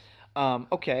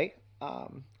 Okay.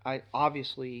 I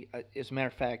obviously, as a matter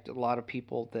of fact, a lot of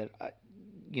people that,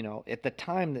 you know, at the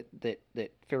time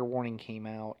that Fair Warning came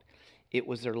out, it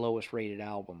was their lowest rated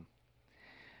album.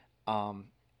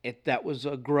 That was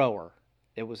a grower.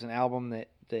 It was an album that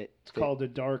It's called a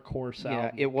Dark Horse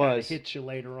album. Yeah, it was. Kinda hits you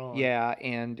later on. Yeah,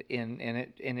 and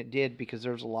it did, because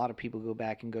there's a lot of people who go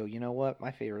back and go, you know what,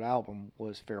 my favorite album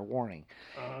was Fair Warning,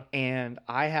 and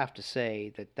I have to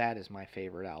say that is my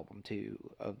favorite album too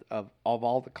of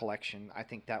all the collection. I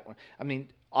think that one. I mean,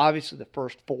 obviously the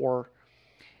first four,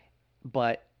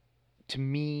 but to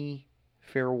me,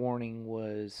 Fair Warning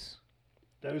was.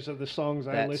 Those are the songs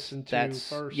I listened to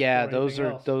first. Yeah, those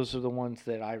are the ones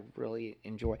that I really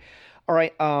enjoy. All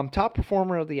right, top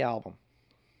performer of the album.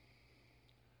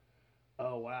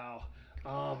 Oh wow,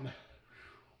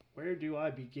 where do I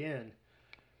begin?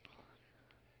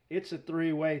 It's a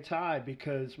three-way tie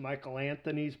because Michael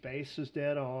Anthony's bass is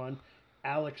dead on,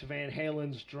 Alex Van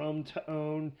Halen's drum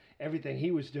tone, everything he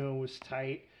was doing was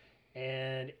tight,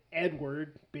 and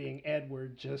Edward, being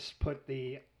Edward, just put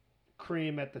the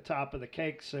cream at the top of the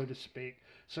cake, so to speak.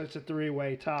 So it's a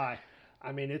three-way tie.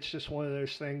 I mean, it's just one of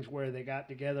those things where they got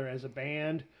together as a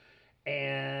band,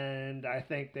 and I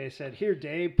think they said, here,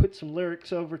 Dave, put some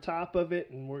lyrics over top of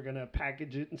it, and we're going to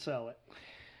package it and sell it.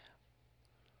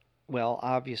 Well,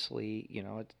 obviously, you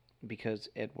know, it's because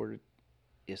Edward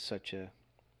is such a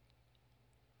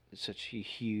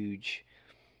huge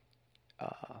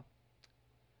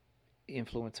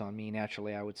influence on me.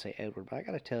 Naturally, I would say Edward, but I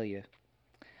got to tell you,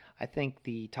 I think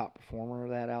the top performer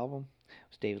of that album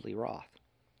was David Lee Roth.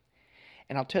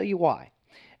 And I'll tell you why.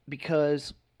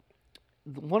 Because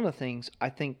one of the things, I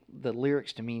think the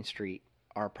lyrics to Mean Street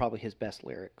are probably his best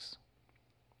lyrics.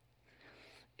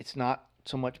 It's not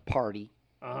so much party.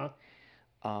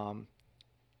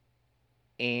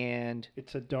 And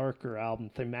it's a darker album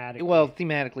thematically. Well,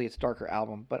 thematically it's a darker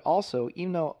album, but also,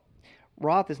 even though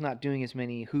Roth is not doing as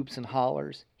many hoops and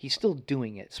hollers, he's still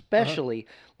doing it. Especially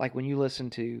like when you listen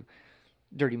to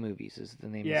Dirty Movies is the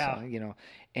name of the song, you know.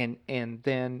 And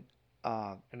then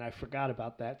and I forgot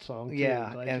about that song too.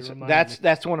 Yeah, and so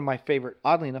that's one of my favorite,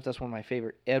 oddly enough, that's one of my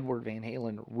favorite Edward Van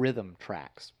Halen rhythm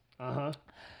tracks. And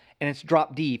it's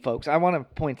Drop D, folks. I want to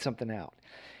point something out.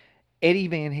 Eddie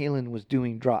Van Halen was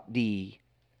doing Drop D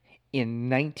in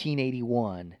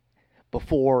 1981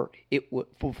 before the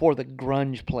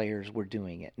grunge players were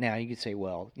doing it. Now you could say,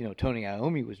 well, you know, Tony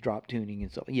Iommi was drop tuning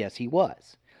and stuff. Yes, he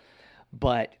was.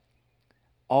 But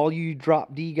all you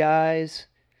Drop D guys,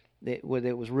 it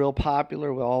was real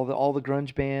popular with all the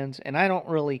grunge bands, and I don't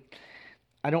really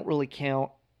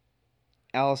count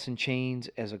Alice in Chains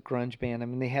as a grunge band. I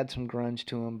mean, they had some grunge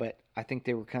to them, but I think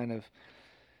they were kind of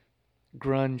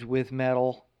grunge with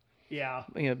metal. Yeah.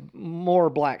 You know, more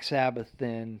Black Sabbath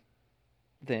than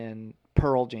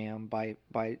Pearl Jam but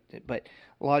a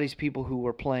lot of these people who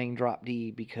were playing Drop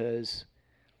D because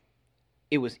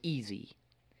it was easy.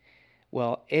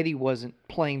 Well, Eddie wasn't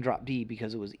playing Drop D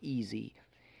because it was easy.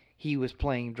 He was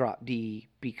playing Drop D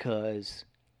because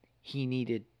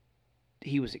he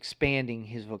was expanding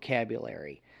his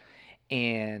vocabulary.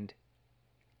 And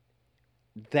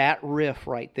that riff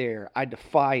right there, I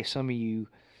defy some of you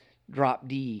drop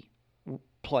D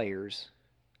players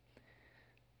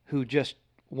who just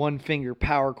one finger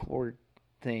power chord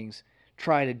things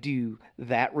try to do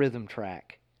that rhythm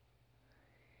track.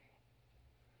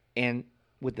 And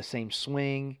with the same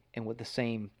swing and with the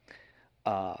same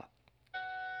oh,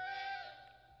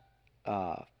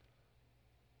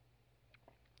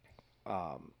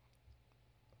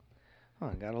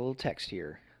 I got a little text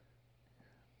here.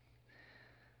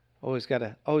 Always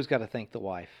gotta thank the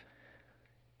wife.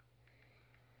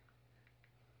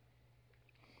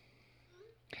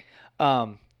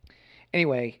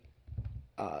 Anyway,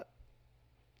 but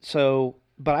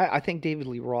I think David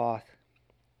Lee Roth,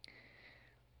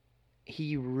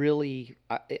 he really,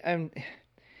 I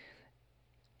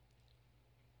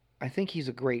think he's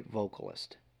a great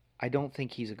vocalist. I don't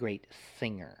think he's a great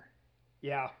singer.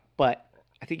 Yeah. But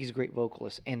I think he's a great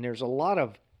vocalist, and there's a lot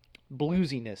of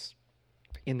bluesiness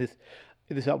in this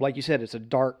album. Like you said, it's a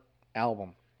dark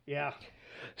album. Yeah.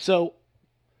 So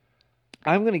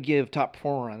I'm going to give top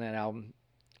performer on that album,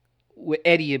 with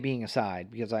Eddie being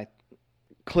aside, because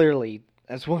clearly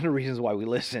that's one of the reasons why we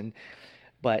listen.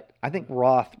 But I think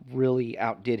Roth really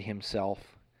outdid himself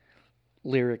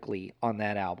lyrically on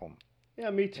that album.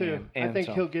 Yeah, me too. And I think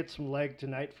he'll get some leg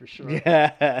tonight for sure.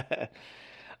 Yeah.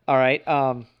 All right.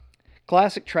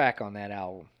 Classic track on that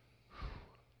album.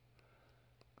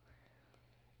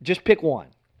 Just pick one.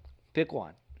 Pick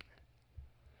one.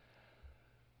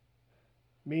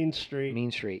 Mean Street. Mean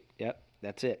Street. Yep,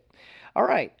 that's it. All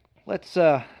right. Let's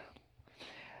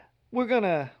we're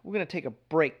gonna take a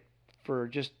break for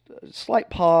just a slight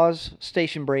pause,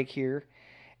 station break here,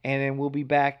 and then we'll be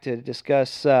back to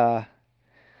discuss the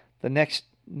next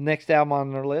album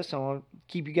on our list. I want to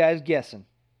keep you guys guessing.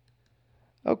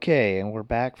 Okay, and we're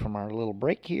back from our little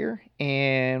break here,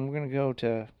 and we're going to go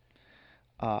to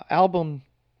album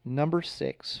number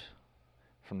 6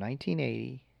 from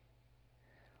 1980,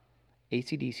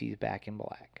 AC/DC's Back in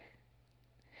Black.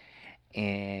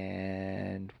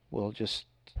 And we'll just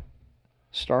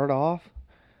start off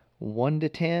 1 to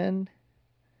 10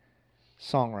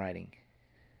 songwriting.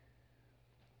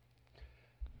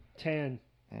 10.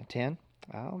 10?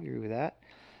 I'll agree with that.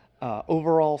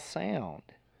 Overall sound.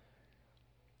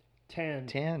 10.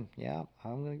 10, yeah,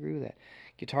 I'm going to agree with that.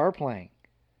 Guitar playing.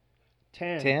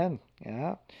 10. 10,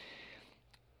 yeah.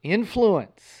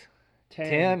 Influence.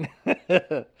 10.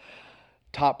 10.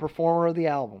 Top performer of the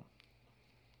album.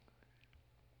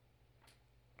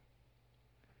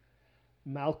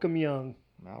 Malcolm Young.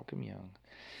 Malcolm Young.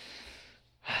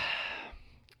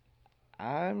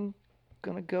 I'm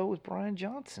going to go with Brian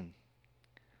Johnson.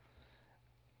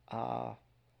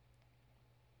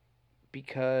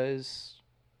 Because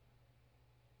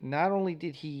not only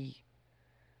did he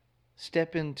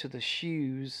step into the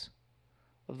shoes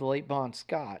of the late Bon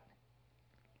Scott,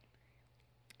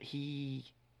 he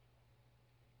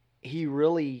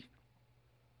really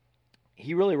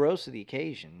rose to the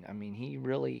occasion. I mean, he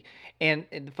really, and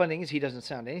the funny thing is, he doesn't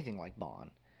sound anything like Bon.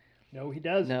 No, he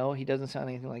doesn't. No, he doesn't sound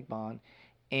anything like Bon,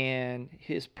 and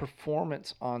his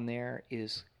performance on there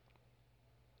is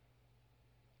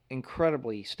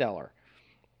incredibly stellar.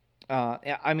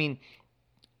 I mean,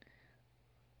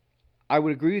 I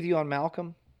would agree with you on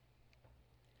Malcolm,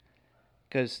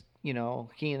 because, you know,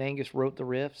 he and Angus wrote the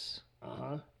riffs.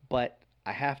 Uh-huh. But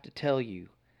I have to tell you,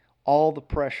 all the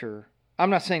pressure, I'm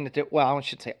not saying that, I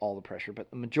should say all the pressure, but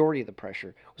the majority of the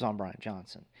pressure was on Brian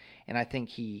Johnson. And I think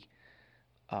he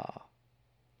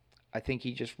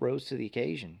just rose to the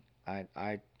occasion.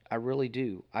 I really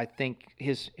do. I think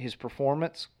his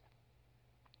performance,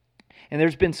 and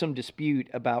there's been some dispute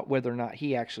about whether or not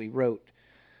he actually wrote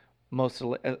most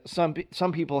of some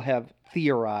people have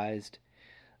theorized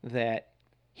that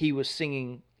he was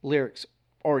singing lyrics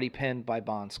already penned by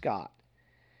Bon Scott.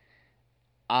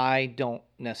 I don't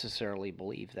necessarily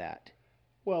believe that.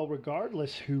 Well,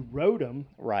 regardless who wrote them,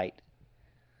 right?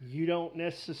 You don't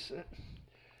necessarily.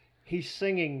 He's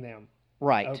singing them,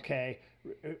 right? Okay,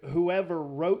 whoever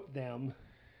wrote them,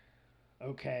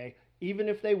 okay, even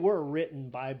if they were written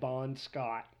by Bon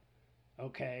Scott,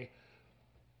 okay.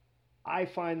 I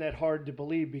find that hard to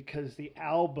believe because the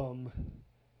album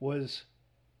was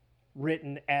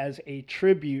written as a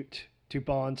tribute to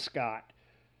Bon Scott.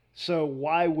 So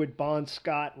why would Bon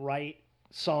Scott write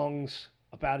songs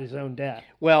about his own death?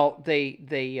 Well, they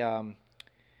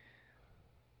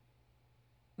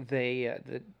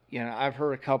I've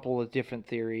heard a couple of different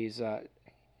theories,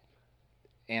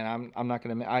 and I'm not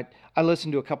going to. I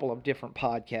listened to a couple of different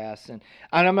podcasts, and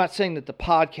I'm not saying that the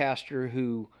podcaster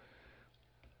who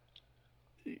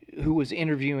was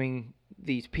interviewing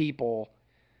these people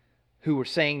who were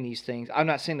saying these things. I'm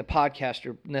not saying the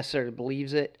podcaster necessarily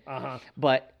believes it,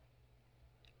 but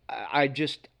I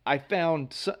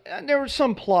found there was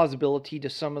some plausibility to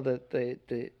some of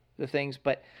the things,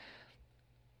 but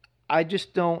I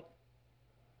just don't.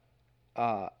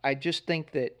 I just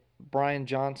think that Brian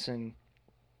Johnson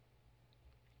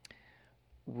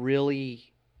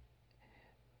really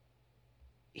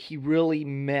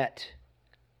met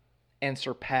and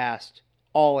surpassed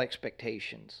all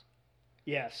expectations.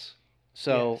 Yes.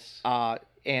 So,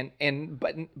 yes.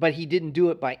 But he didn't do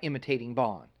it by imitating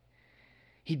Bond.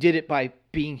 He did it by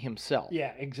being himself.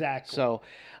 Yeah, exactly. So,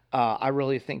 I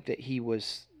really think that he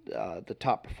was the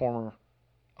top performer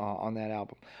on that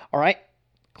album. All right,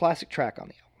 classic track on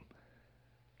the album.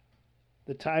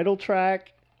 The title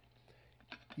track,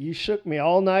 "You Shook Me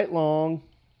All Night Long,"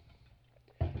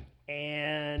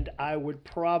 and I would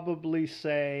probably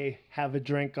say "Have a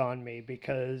Drink on Me,"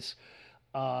 because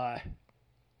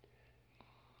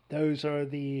those are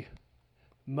the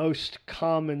most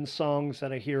common songs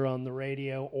that I hear on the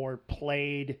radio or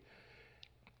played.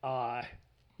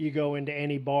 You go into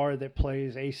any bar that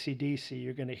plays AC/DC,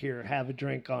 you're going to hear "Have a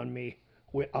Drink on Me,"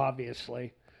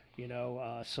 obviously.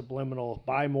 Subliminal,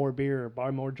 buy more beer, buy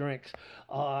more drinks.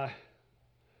 But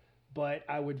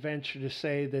I would venture to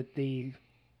say that the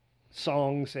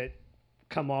songs that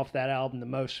come off that album the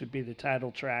most would be the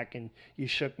title track and "You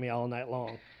Shook Me All Night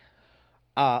Long."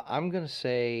 I'm going to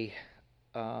say...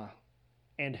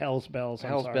 and Hell's Bells.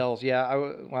 Hell's Bells,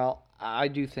 yeah. I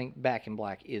do think "Back in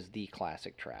Black" is the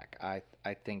classic track. I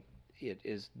think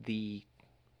it's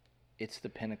the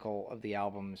pinnacle of the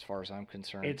album as far as I'm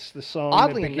concerned. It's the song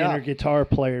that beginner guitar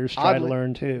players try to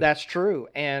learn too. That's true,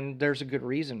 and there's a good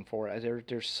reason for it.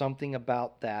 There's something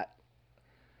about that.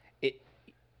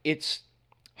 It's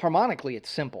harmonically it's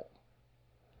simple,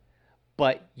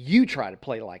 but you try to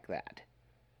play like that.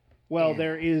 Well,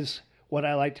 there is what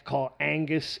I like to call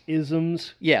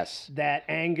Angus-isms. Yes. That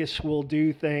Angus will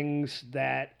do things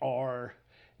that are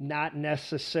not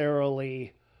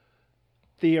necessarily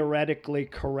theoretically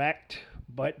correct,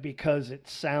 but because it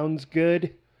sounds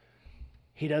good,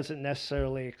 he doesn't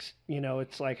necessarily,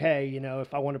 it's like, hey,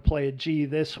 if I want to play a G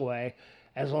this way,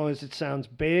 as long as it sounds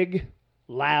big,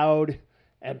 loud,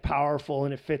 and powerful,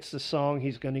 and it fits the song,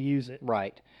 he's going to use it.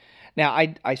 Right. Now,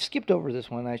 I skipped over this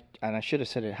one, and I should have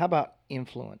said it. How about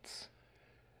influence?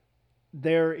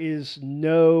 There is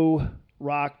no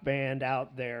rock band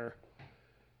out there,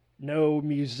 no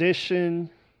musician,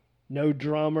 no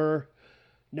drummer,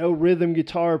 no rhythm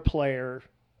guitar player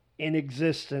in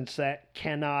existence that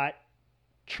cannot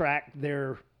track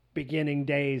their beginning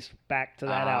days back to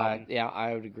that album. Yeah,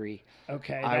 I would agree.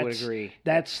 Okay. I would agree.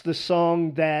 That's the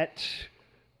song that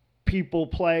people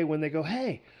play when they go,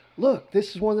 hey, look,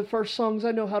 this is one of the first songs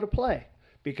I know how to play.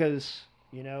 Because,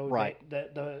 right.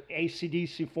 the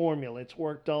AC/DC formula, it's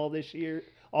worked all these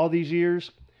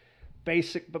years,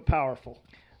 basic but powerful.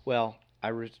 Well, I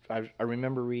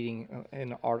remember reading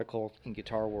an article in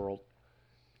Guitar World.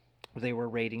 They were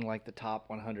rating like the top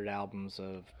 100 albums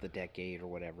of the decade or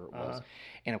whatever it was.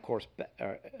 And of course,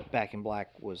 Back in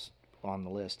Black was on the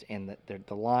list. And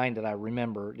the line that I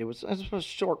remember, it was a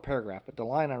short paragraph, but the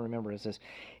line I remember is this: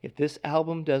 "If this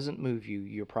album doesn't move you,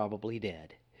 you're probably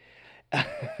dead."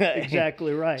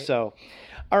 Exactly right. So,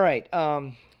 all right.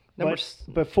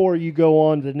 Before you go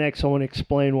on to the next, I want to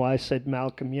explain why I said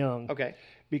Malcolm Young. Okay.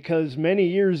 Because many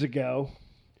years ago,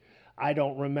 I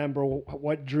don't remember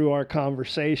what drew our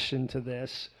conversation to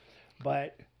this,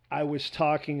 but I was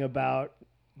talking about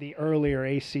the earlier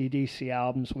AC/DC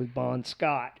albums with Bon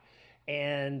Scott,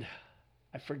 and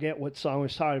I forget what song I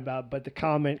was talking about, but the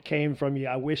comment came from you,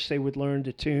 I wish they would learn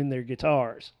to tune their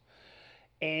guitars.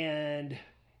 And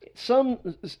some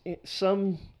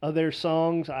of their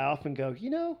songs, I often go,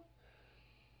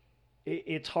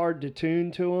 it's hard to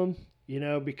tune to them.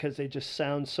 Because they just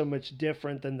sound so much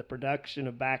different than the production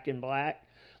of Back in Black.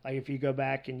 Like if you go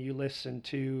back and you listen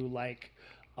to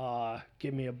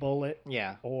Give Me a Bullet,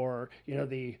 yeah, or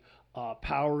the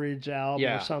Power Ridge album,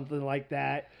 yeah, or something like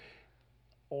that,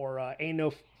 or Ain't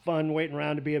No Fun Waiting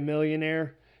Around to Be a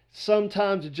Millionaire.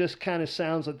 Sometimes it just kind of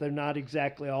sounds like they're not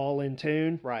exactly all in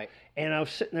tune. Right. And I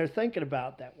was sitting there thinking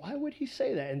about that. Why would he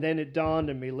say that? And then it dawned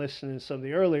on me listening to some of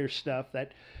the earlier stuff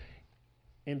that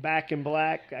in Back in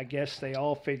Black, I guess they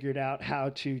all figured out how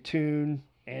to tune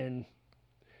and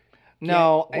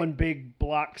one big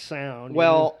block sound.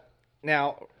 Well,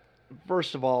 now,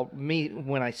 first of all,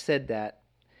 when I said that,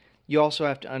 you also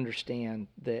have to understand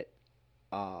that,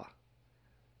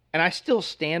 and I still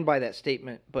stand by that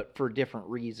statement, but for a different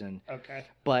reason. Okay.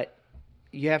 But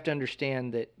you have to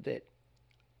understand that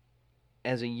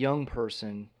as a young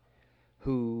person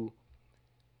who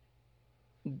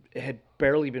had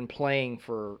barely been playing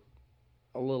for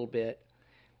a little bit,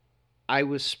 I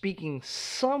was speaking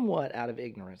somewhat out of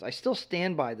ignorance. I still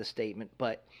stand by the statement,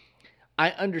 but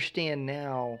I understand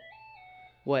now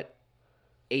what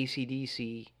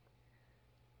AC/DC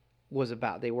was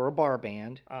about. They were a bar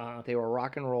band. They were a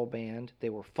rock and roll band. They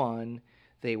were fun.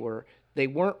 They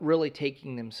weren't really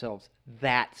taking themselves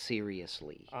that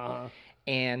seriously.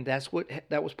 And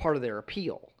that was part of their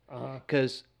appeal,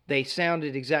 because they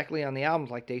sounded exactly on the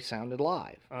albums like they sounded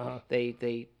live.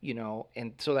 They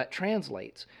and so that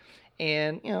translates.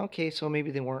 And okay, so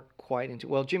maybe they weren't quite into.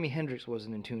 Well, Jimi Hendrix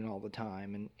wasn't in tune all the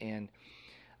time, and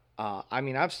I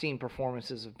mean, I've seen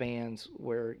performances of bands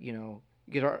where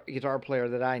guitar player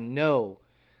that I know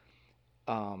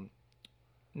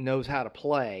knows how to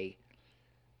play,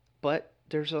 but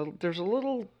there's a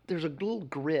little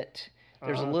grit.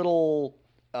 There's a little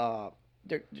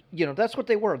that's what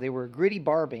they were. They were a gritty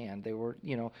bar band. They were,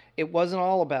 it wasn't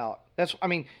all about.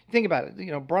 Think about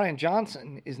it. Brian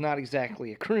Johnson is not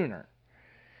exactly a crooner,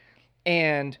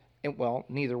 and well,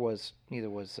 neither was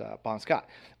Bon Scott.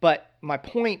 But my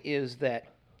point is that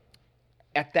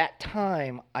at that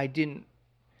time, I didn't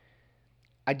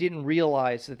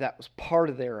realize that was part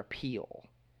of their appeal.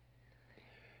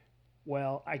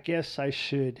 Well, I guess I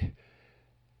should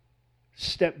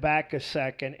step back a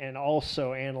second and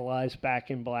also analyze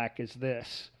Back in Black as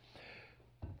this.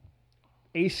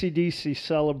 AC/DC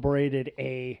celebrated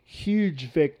a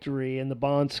huge victory in the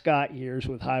Bon Scott years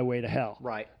with Highway to Hell.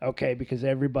 Right. Okay, because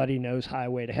everybody knows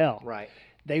Highway to Hell. Right.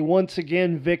 They once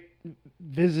again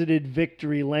visited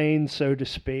victory lane, so to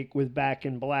speak, with Back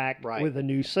in Black with a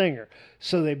new singer.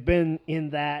 So they've been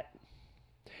in that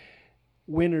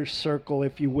winner's circle,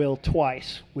 if you will,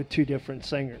 twice with two different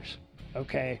singers.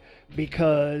 Okay,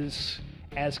 because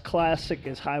as classic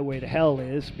as Highway to Hell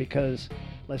is, because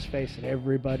let's face it,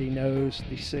 everybody knows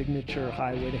the signature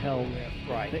Highway to Hell riff.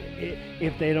 Right.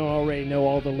 If they don't already know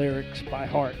all the lyrics by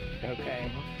heart.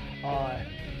 Okay.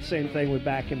 Same thing with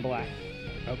Back in Black.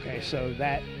 Okay, so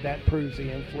that proves the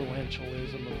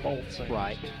influentialism of both singers.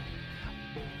 Right.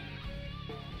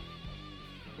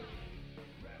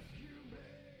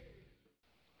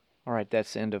 All right,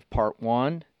 that's the end of part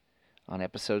 1 on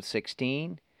episode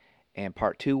 16, and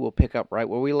part 2 will pick up right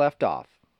where we left off.